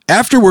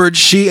 Afterwards,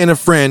 she and a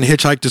friend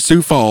hitchhiked to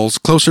Sioux Falls,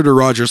 closer to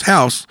Roger's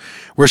house,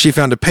 where she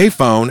found a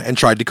payphone and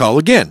tried to call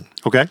again.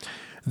 Okay.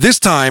 This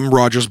time,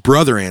 Roger's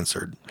brother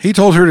answered. He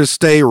told her to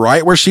stay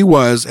right where she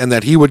was and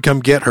that he would come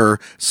get her.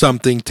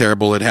 Something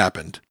terrible had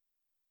happened.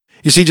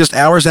 You see, just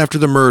hours after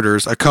the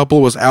murders, a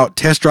couple was out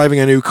test driving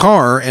a new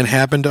car and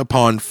happened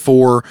upon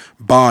 4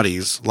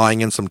 bodies lying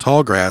in some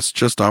tall grass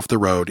just off the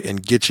road in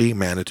Gitche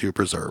Manitou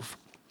Preserve.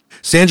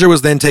 Sandra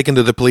was then taken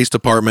to the police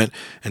department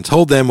and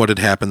told them what had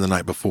happened the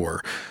night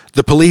before.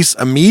 The police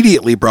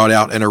immediately brought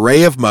out an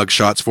array of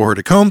mugshots for her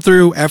to comb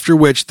through, after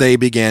which they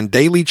began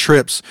daily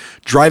trips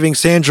driving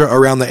Sandra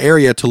around the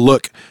area to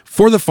look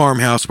for the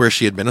farmhouse where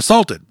she had been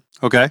assaulted.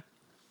 Okay.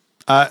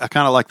 I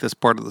kind of like this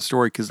part of the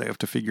story because they have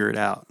to figure it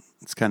out.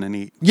 It's kind of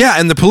neat. Yeah,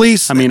 and the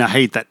police... I mean, I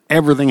hate that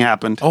everything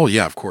happened. Oh,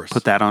 yeah, of course.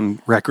 Put that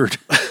on record.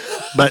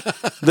 But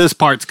this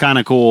part's kind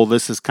of cool.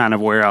 This is kind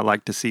of where I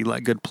like to see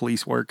like good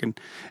police work. And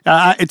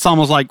it's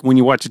almost like when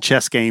you watch a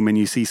chess game and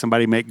you see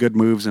somebody make good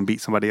moves and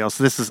beat somebody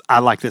else. I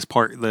like this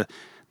part.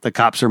 The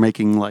cops are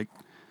making like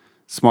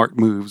smart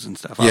moves and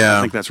stuff. Yeah.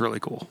 I think that's really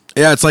cool.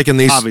 Yeah, it's like in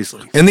these...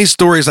 Obviously. In these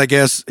stories, I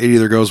guess, it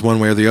either goes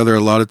one way or the other. A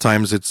lot of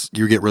times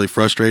you get really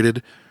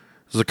frustrated.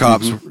 The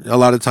cops, a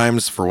lot of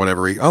times, for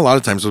whatever reason, a lot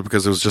of times it was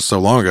because it was just so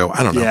long ago.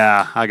 I don't know.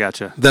 Yeah, I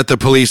gotcha. That the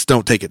police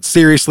don't take it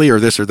seriously or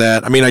this or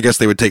that. I mean, I guess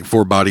they would take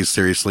 4 bodies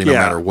seriously no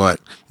matter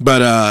what.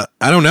 But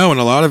I don't know. In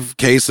a lot of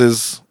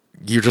cases,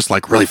 you're just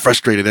like really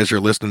frustrated as you're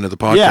listening to the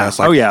podcast.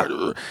 Yeah. Like,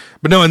 yeah.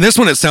 But no, in this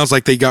one, it sounds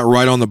like they got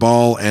right on the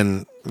ball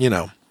and,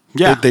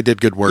 they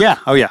did good work. Yeah.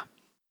 Oh, yeah.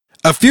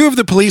 A few of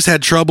the police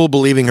had trouble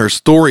believing her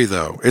story,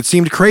 though. It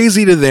seemed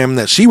crazy to them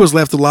that she was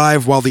left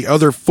alive while the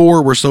other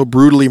 4 were so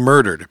brutally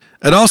murdered.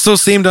 It also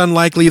seemed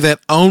unlikely that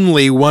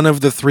only one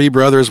of the 3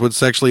 brothers would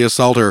sexually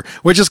assault her,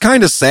 which is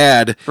kind of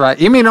sad. Right.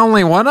 You mean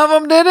only one of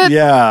them did it?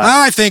 Yeah.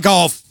 I think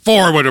all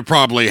 4 would have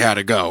probably had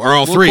to go, or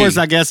all 3. Of course,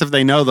 I guess if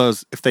they knew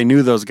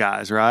those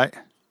guys, right?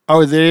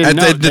 Oh, they didn't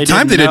know. At the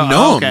time, they didn't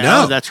know them. Okay.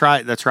 No, oh, that's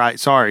right.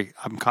 Sorry,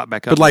 I'm caught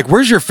back up. But like,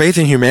 where's your faith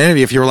in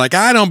humanity? If you were like,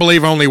 I don't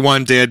believe only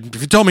one did.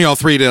 If you told me all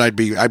 3 did,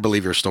 I'd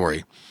believe your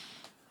story.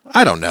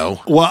 I don't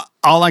know. Well,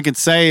 all I could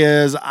say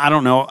is I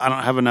don't know. I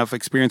don't have enough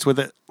experience with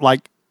it.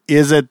 Like,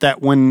 is it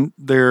that when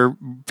they're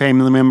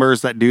family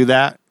members that do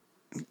that,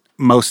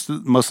 most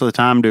of the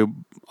time, do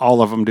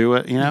all of them do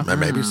it?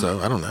 Maybe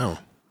so. I don't know.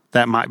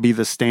 That might be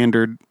the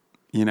standard.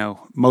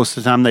 Most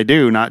of the time they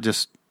do, not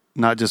just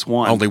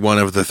one. Only one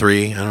of the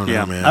 3. I don't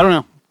know, man. I don't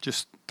know.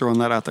 Just throwing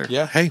that out there.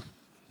 Yeah. Hey,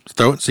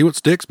 throw it. See what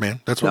sticks, man.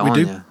 That's what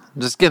we do. I'm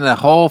just getting a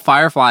whole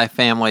Firefly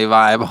family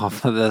vibe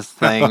off of this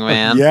thing,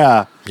 man.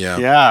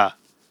 Yeah.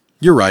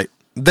 You're right.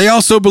 They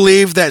also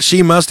believed that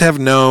she must have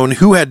known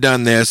who had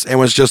done this and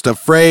was just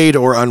afraid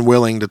or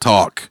unwilling to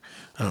talk.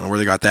 I don't know where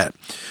they got that.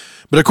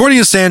 But according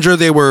to Sandra,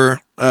 they were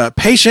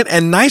patient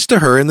and nice to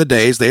her in the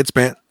days they had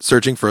spent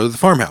searching for the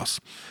farmhouse.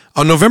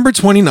 On November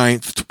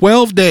 29th,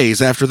 12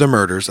 days after the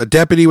murders, a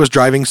deputy was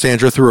driving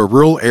Sandra through a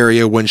rural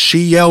area when she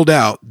yelled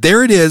out,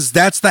 "There it is,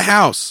 that's the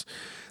house."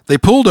 They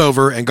pulled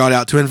over and got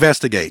out to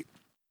investigate.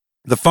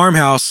 The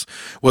farmhouse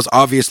was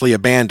obviously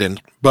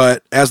abandoned,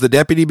 but as the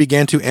deputy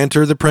began to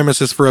enter the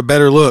premises for a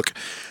better look,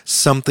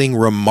 something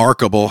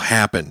remarkable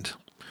happened.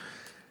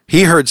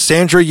 He heard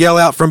Sandra yell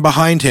out from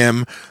behind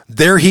him,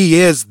 "There he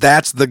is,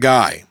 that's the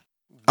guy."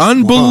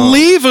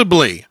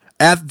 Unbelievably,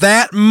 at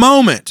that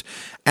moment,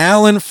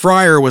 Alan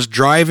Fryer was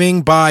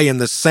driving by in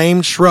the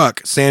same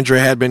truck Sandra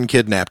had been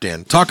kidnapped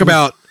in. Talk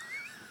about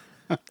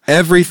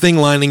Everything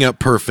lining up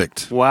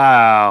perfect.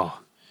 Wow.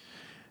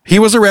 He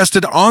was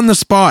arrested on the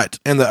spot,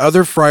 and the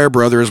other Fryer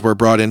brothers were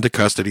brought into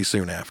custody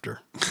soon after.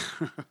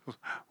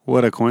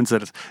 What a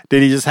coincidence.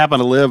 Did he just happen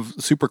to live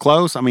super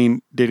close? I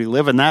mean, did he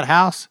live in that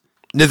house?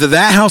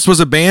 That house was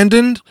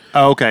abandoned.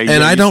 Oh, okay.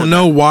 And I don't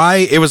know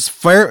why. It was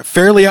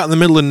fairly out in the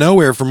middle of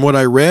nowhere from what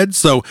I read.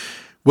 So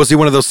was he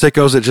one of those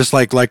sickos that just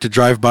like to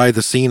drive by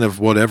the scene of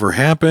whatever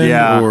happened?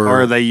 Yeah,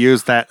 Or they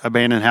used that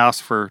abandoned house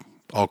for,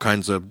 all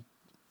kinds of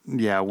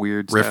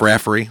weird stuff.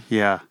 riff-raffery?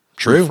 Yeah.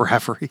 True.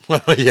 Riff-raffery.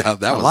 Yeah,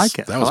 that I was like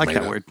it. That I was like made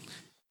that up. word.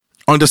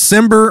 On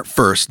December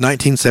 1st,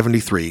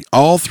 1973,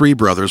 all three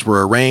brothers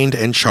were arraigned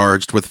and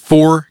charged with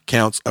 4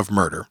 counts of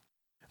murder.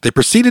 They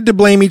proceeded to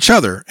blame each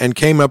other and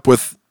came up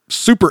with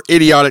super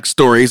idiotic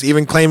stories,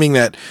 even claiming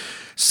that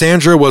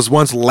Sandra was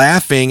once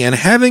laughing and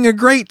having a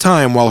great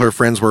time while her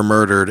friends were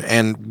murdered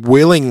and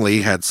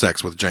willingly had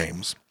sex with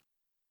James.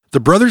 The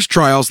brothers'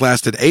 trials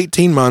lasted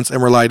 18 months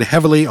and relied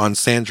heavily on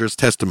Sandra's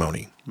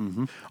testimony.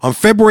 Mm-hmm. On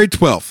February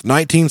 12th,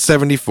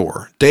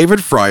 1974,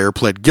 David Fryer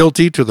pled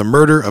guilty to the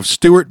murder of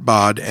Stuart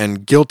Bod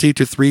and guilty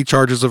to 3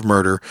 charges of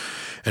murder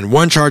and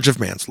 1 charge of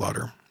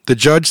manslaughter. The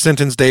judge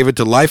sentenced David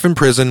to life in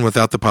prison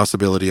without the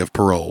possibility of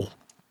parole.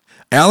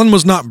 Alan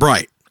was not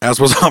bright, as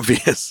was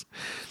obvious,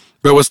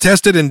 but was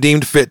tested and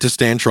deemed fit to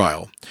stand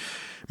trial.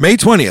 May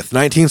 20th,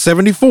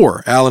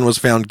 1974, Alan was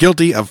found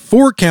guilty of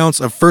 4 counts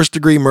of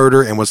first-degree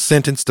murder and was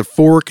sentenced to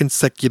 4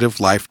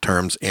 consecutive life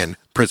terms in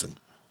prison.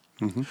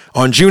 Mm-hmm.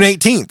 On June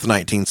 18th,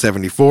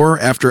 1974,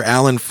 after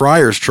Alan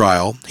Fryer's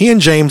trial, he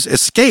and James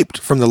escaped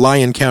from the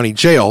Lyon County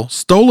Jail,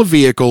 stole a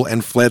vehicle,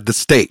 and fled the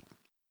state.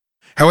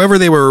 However,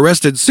 they were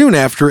arrested soon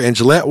after in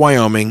Gillette,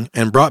 Wyoming,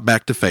 and brought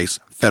back to face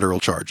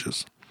federal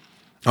charges.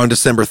 On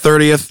December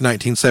 30th,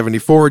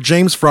 1974,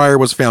 James Fryer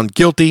was found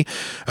guilty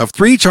of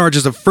 3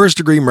 charges of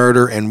first-degree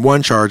murder and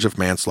 1 charge of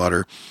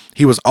manslaughter.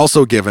 He was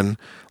also given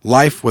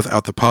life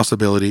without the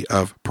possibility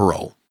of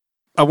parole.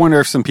 I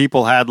wonder if some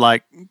people had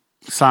like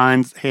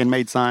signs,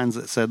 handmade signs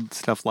that said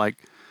stuff like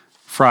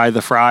 "Fry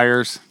the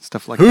Fryers,"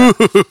 stuff like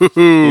that.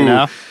 You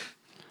know,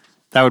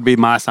 that would be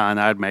my sign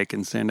I'd make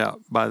and send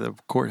out by the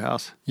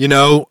courthouse. You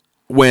know,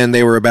 when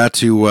they were about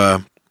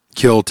to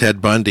kill Ted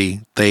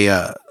Bundy, they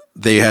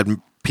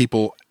had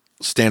people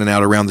standing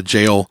out around the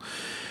jail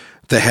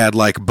that had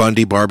like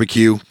Bundy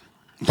barbecue,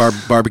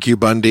 barbecue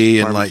Bundy,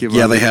 and Barbecue like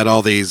Bundy. they had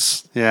all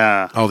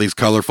these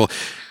colorful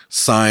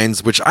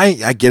signs. Which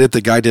I get it, the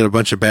guy did a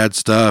bunch of bad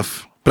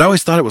stuff, but I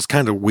always thought it was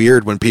kind of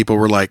weird when people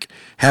were like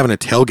having a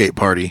tailgate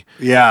party,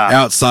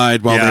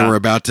 outside while they were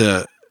about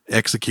to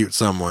execute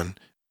someone.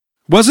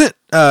 Was it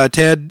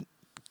Ted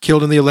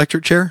killed in the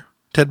electric chair?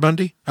 Ted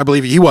Bundy? I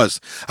believe he was.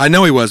 I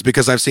know he was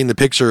because I've seen the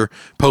picture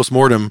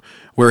post-mortem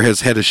where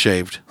his head is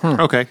shaved.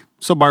 Okay,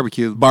 so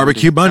barbecue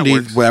Bundy,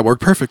 that works. that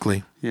worked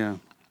perfectly. Yeah.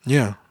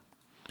 Yeah.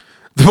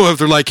 If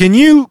they're like, can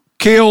you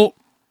kill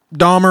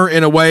Dahmer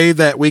in a way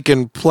that we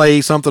can play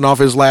something off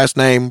his last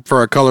name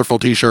for a colorful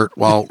T-shirt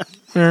while...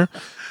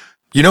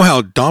 You know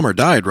how Dahmer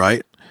died,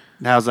 right?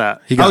 How's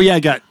that? He He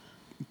got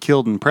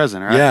killed in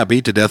prison, right? Yeah,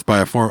 beat to death by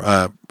a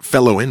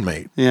fellow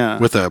inmate. Yeah.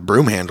 With a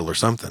broom handle or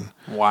something.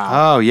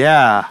 Wow. Oh,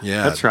 yeah.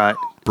 Yeah. That's right.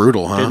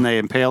 Brutal, huh? Didn't they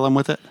impale him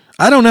with it?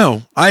 I don't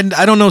know. I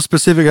don't know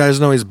specifically. I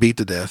just know he's beat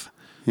to death.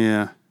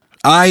 Yeah.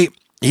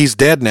 He's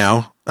dead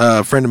now.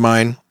 A friend of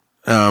mine,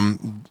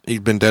 he's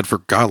been dead for,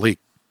 golly,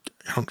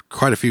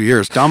 quite a few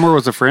years. Dahmer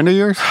was a friend of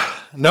yours?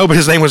 No, but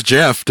his name was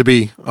Jeff, to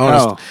be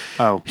honest.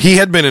 Oh. He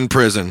had been in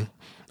prison,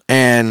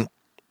 and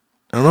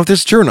I don't know if this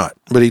is true or not,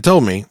 but he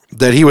told me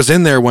that he was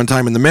in there one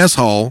time in the mess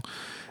hall,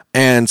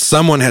 and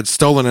someone had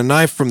stolen a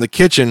knife from the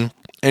kitchen,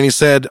 and he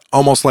said,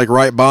 almost like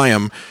right by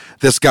him,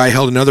 this guy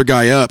held another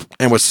guy up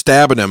and was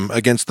stabbing him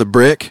against the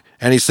brick,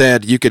 and he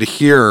said you could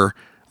hear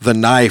the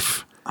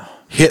knife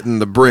hitting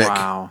the brick,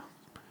 Wow.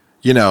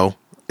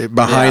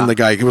 behind the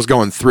guy. He was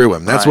going through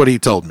him. That's Right. what he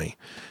told me.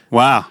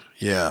 Wow.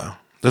 Yeah.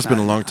 That's been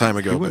a long time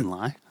ago. He but- wouldn't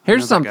lie.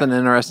 Here's something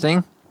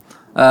interesting.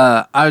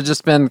 I've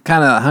just been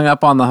kind of hung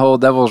up on the whole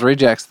Devil's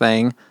Rejects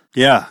thing.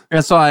 Yeah.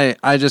 And so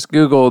I just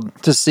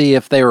Googled to see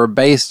if they were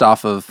based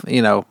off of,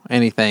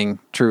 anything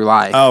true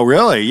life. Oh,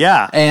 really?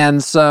 Yeah.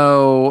 And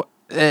so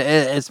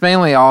it's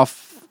mainly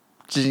off,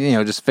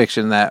 just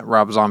fiction that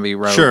Rob Zombie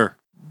wrote. Sure.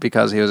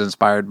 Because he was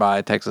inspired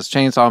by Texas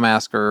Chainsaw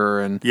Massacre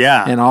and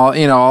Yeah. and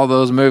all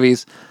those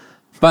movies.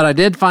 But I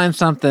did find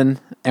something,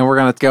 and we're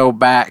going to go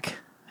back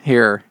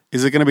here.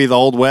 Is it going to be the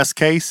Old West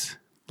case?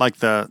 Like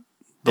the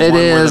It one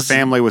where the is.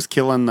 family was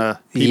killing the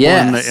people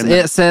Yes, in the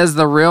it says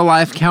the real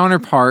life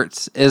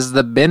counterparts is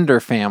the Bender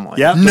family.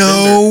 Yep, the No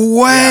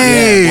Bender.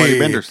 way! Yeah, Bloody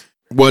Benders.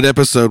 What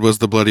episode was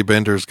the Bloody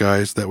Benders,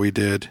 guys, that we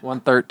did?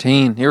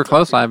 113. You were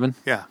close, Ivan.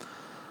 Yeah.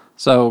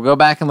 So go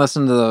back and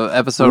listen to the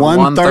episode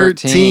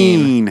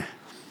 113. 113.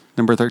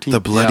 Number 13. The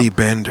Bloody Yep.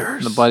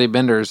 Benders. The Bloody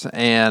Benders.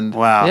 And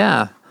Wow.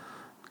 yeah.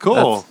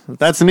 Cool.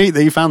 That's neat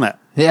that you found that.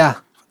 Yeah.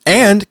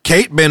 And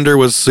Kate Bender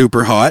was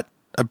super hot,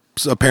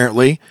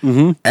 apparently,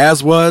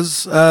 as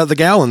was the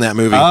gal in that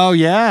movie. Oh,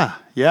 yeah.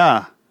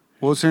 Yeah.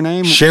 What's her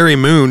name? Sherry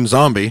Moon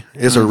Zombie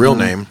is her real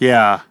name,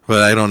 Yeah.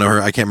 but I don't know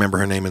her. I can't remember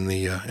her name in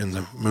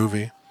the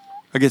movie.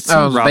 I get to see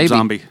Oh, it was Rob Baby.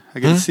 Zombie. I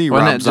get to see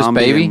Wasn't Rob it just Zombie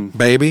Baby? in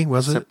Baby,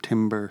 was it?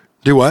 September.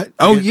 Do what?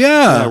 Oh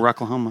yeah,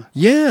 Oklahoma.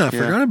 yeah. I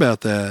forgot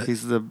about that.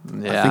 He's I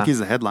Yeah. think he's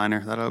the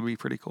headliner. That'll be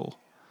pretty cool.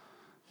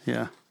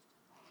 Yeah.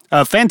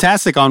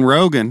 Fantastic on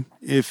Rogan.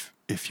 If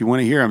you want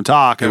to hear him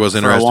talk It was for a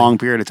interesting. long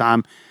period of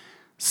time.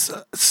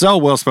 So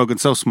well spoken,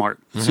 so smart,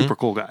 super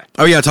cool guy.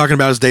 Oh yeah, talking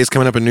about his days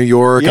coming up in New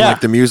York and Yeah.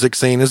 like the music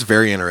scene is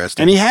very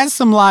interesting. And he has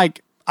some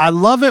I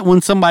love it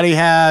when somebody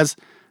has,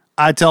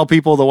 I tell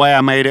people the way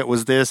I made it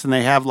was this, and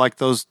they have like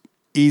those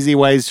easy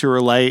ways to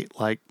relate.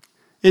 Like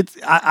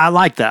I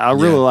like that. I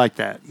really like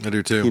that. I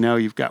do too. You know,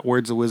 you've got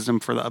words of wisdom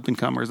for the up and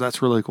comers.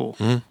 That's really cool.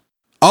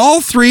 All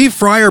three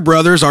Fryer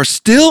brothers are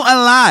still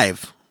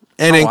alive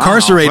and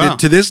incarcerated Wow.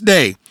 to this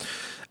day.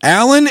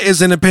 Alan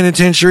is in a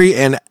penitentiary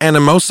in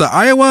Anamosa,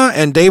 Iowa,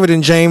 and David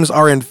and James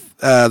are in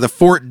the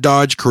Fort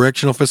Dodge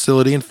Correctional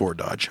Facility in Fort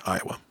Dodge,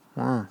 Iowa.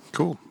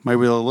 Cool.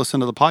 Maybe they'll listen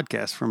to the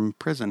podcast from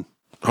prison.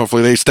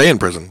 Hopefully they stay in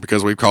prison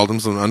because we've called them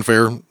some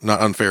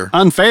not unfair.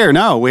 Unfair?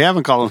 No, we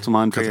haven't called them some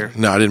unfair.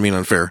 No, I didn't mean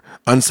unfair.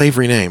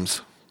 Unsavory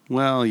names.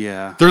 Well,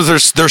 yeah.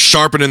 They're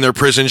sharpening their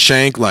prison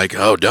shank like,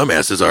 oh,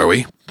 dumbasses, are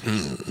we?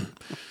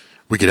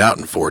 We get out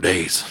in 4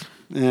 days.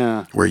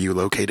 Yeah. Where are you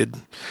located?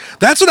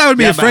 That's what I would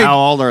be Yeah, but afraid. how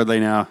old are they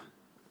now?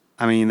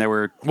 I mean, they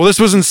were Well, this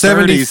was in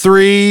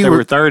 73. They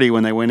were 30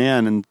 when they went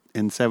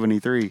in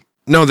 73.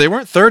 No, they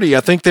weren't 30. I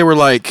think they were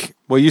like,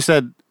 Well, you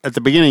said at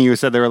the beginning, you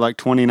said they were like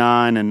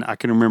 29, and I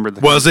can remember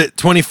the. was it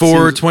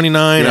 24, Seems-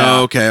 29? Yeah.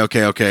 Oh,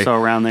 okay. So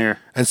around there.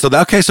 And so,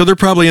 so they're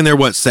probably in their,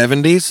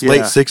 70s, Yeah.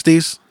 late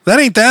 60s? That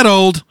ain't that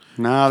old.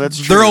 No, that's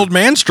true. They're old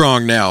man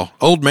strong now.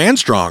 Old man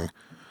strong.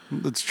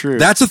 That's true.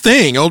 That's a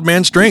thing. Old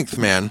man strength,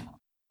 man.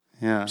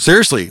 yeah.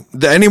 Seriously.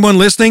 Anyone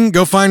listening,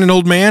 go find an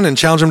old man and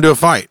challenge him to a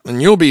fight,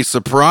 and you'll be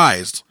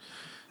surprised.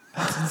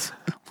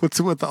 What's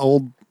with the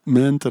old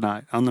men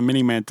tonight on the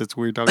mini mantis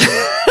we were talking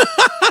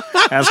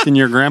about? Asking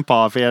your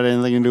grandpa if he had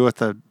anything to do with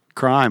the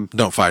crime.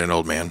 Don't fight an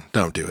old man.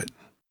 Don't do it.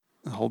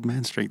 The old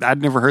man strength.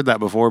 I'd never heard that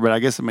before, but I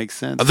guess it makes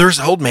sense. There's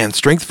old man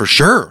strength for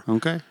sure.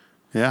 Okay.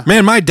 Yeah.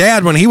 Man, my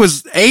dad, when he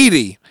was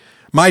 80,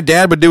 my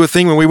dad would do a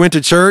thing when we went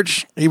to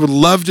church. He would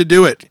love to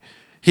do it.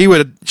 He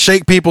would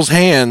shake people's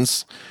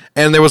hands,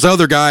 and there was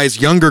other guys,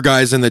 younger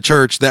guys in the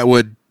church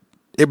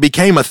it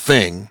became a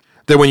thing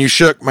that when you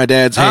shook my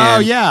dad's hand. Oh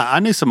yeah, I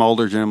knew some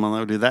older gentlemen that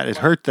would do that.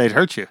 They'd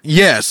hurt you.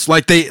 Yes,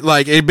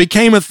 it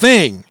became a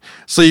thing.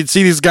 So you'd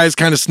see these guys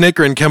kind of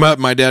snicker and come up,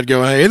 and my dad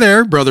go, "Hey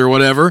there, brother," or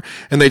whatever,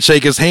 and they'd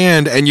shake his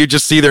hand, and you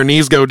just see their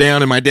knees go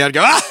down, and my dad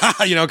go,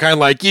 kind of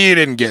like, "You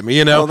didn't get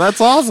me," Oh, that's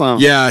awesome.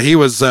 Yeah, he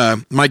was.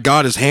 My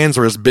God, his hands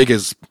were as big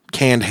as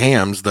canned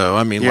hams, though.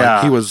 I mean, Yeah.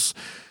 like he was.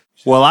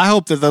 Well, I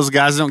hope that those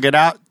guys don't get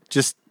out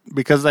just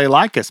because they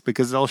like us,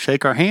 because they'll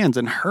shake our hands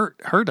and hurt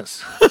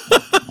us.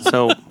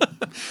 So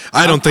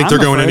I don't think I'm they're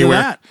going afraid of anywhere.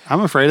 that.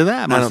 I'm afraid of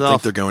that I don't myself.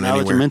 think they're going now that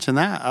anywhere. you mention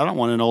that, I don't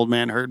want an old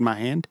man hurting my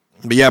hand.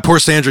 But yeah, poor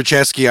Sandra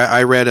Chesky.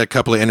 I read a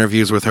couple of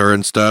interviews with her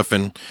and stuff,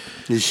 and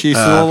Is she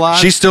still alive?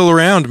 she's still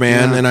around,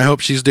 man. Yeah. And I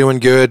hope she's doing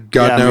good.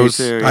 God Yeah, me knows.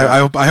 too,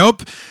 yeah.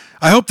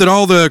 I hope that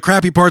all the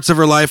crappy parts of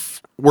her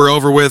life were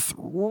over with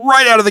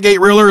right out of the gate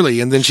real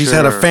early, and then she's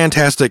had a Sure.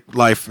 fantastic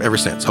life ever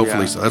since.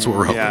 Hopefully, Yeah. so that's what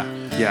we're hoping.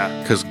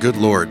 Yeah, Because good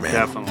Lord, man,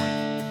 definitely.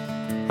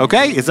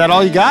 Okay, is that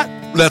all you got?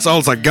 that's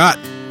all I got,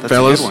 That's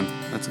fellas. a good one.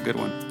 That's a good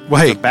one.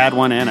 Well, hey, A bad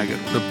one and a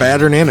good one. the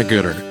badder and a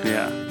gooder.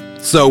 Yeah.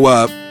 So,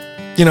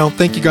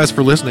 thank you guys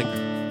for listening.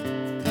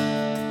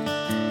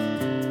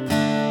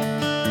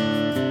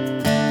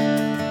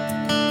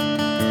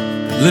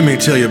 Let me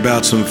tell you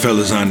about some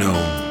fellas I know,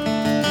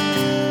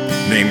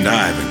 named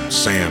Ivan,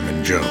 Sam,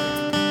 and Joe.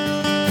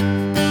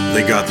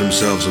 They got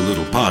themselves a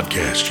little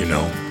podcast, you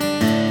know.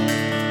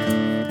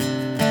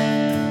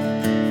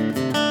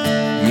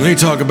 And they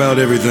talk about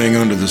everything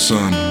under the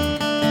sun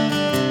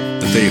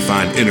that they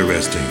find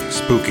interesting,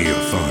 spooky, or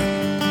fun.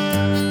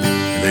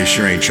 And they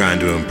sure ain't trying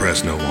to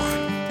impress no one.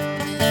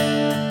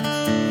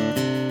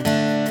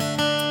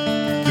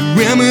 The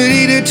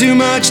remedy to too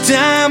much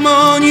time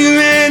on your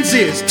hands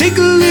is take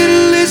a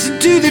little listen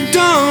to the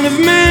dawn of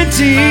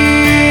Manti.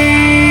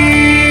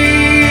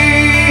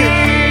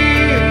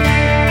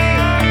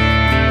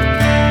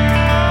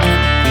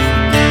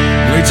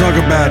 They talk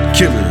about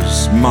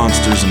killers,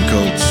 monsters, and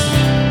cults,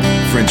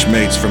 French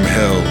mates from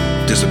hell,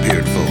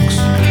 disappeared folks.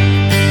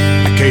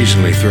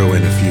 Occasionally throw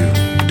in a few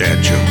dad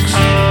jokes.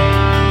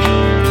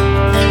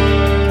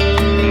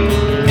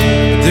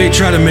 They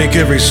try to make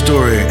every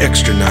story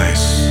extra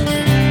nice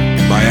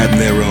by adding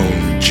their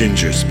own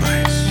ginger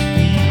spice.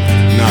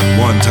 Not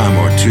one time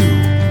or two,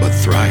 but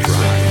thrice.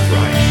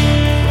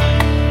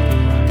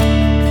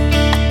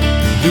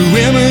 The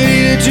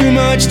remedy to too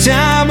much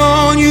time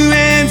on your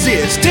hands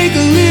is take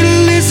a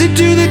little listen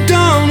to the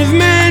dawn of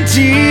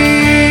Manti.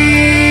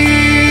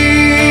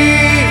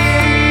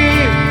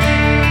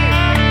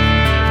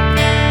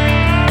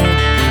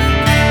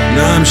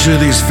 Now I'm sure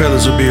these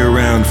fellas will be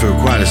around for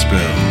quite a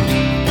spell,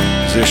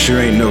 'cause there sure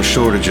ain't no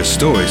shortage of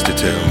stories to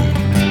tell.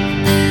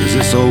 'Cause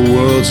this This old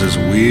world's as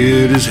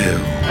weird as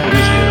hell.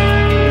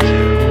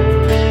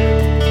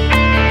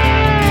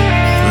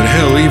 But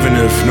hell, even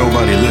if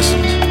nobody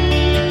listened,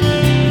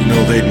 you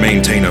know they'd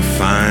maintain a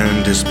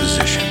fine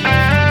disposition.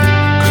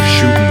 'Cause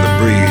shooting the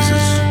breeze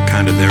is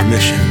kind of their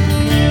mission.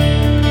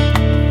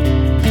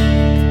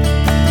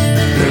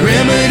 The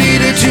remedy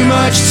to too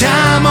much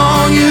time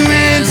on your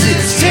hands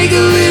is take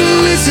a little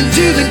listen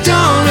to the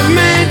dawn of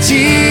Mantis.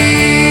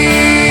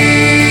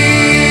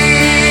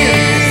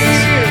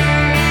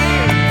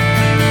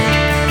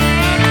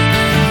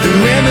 The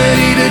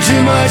remedy to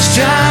too much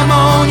time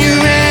on your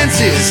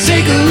hands is take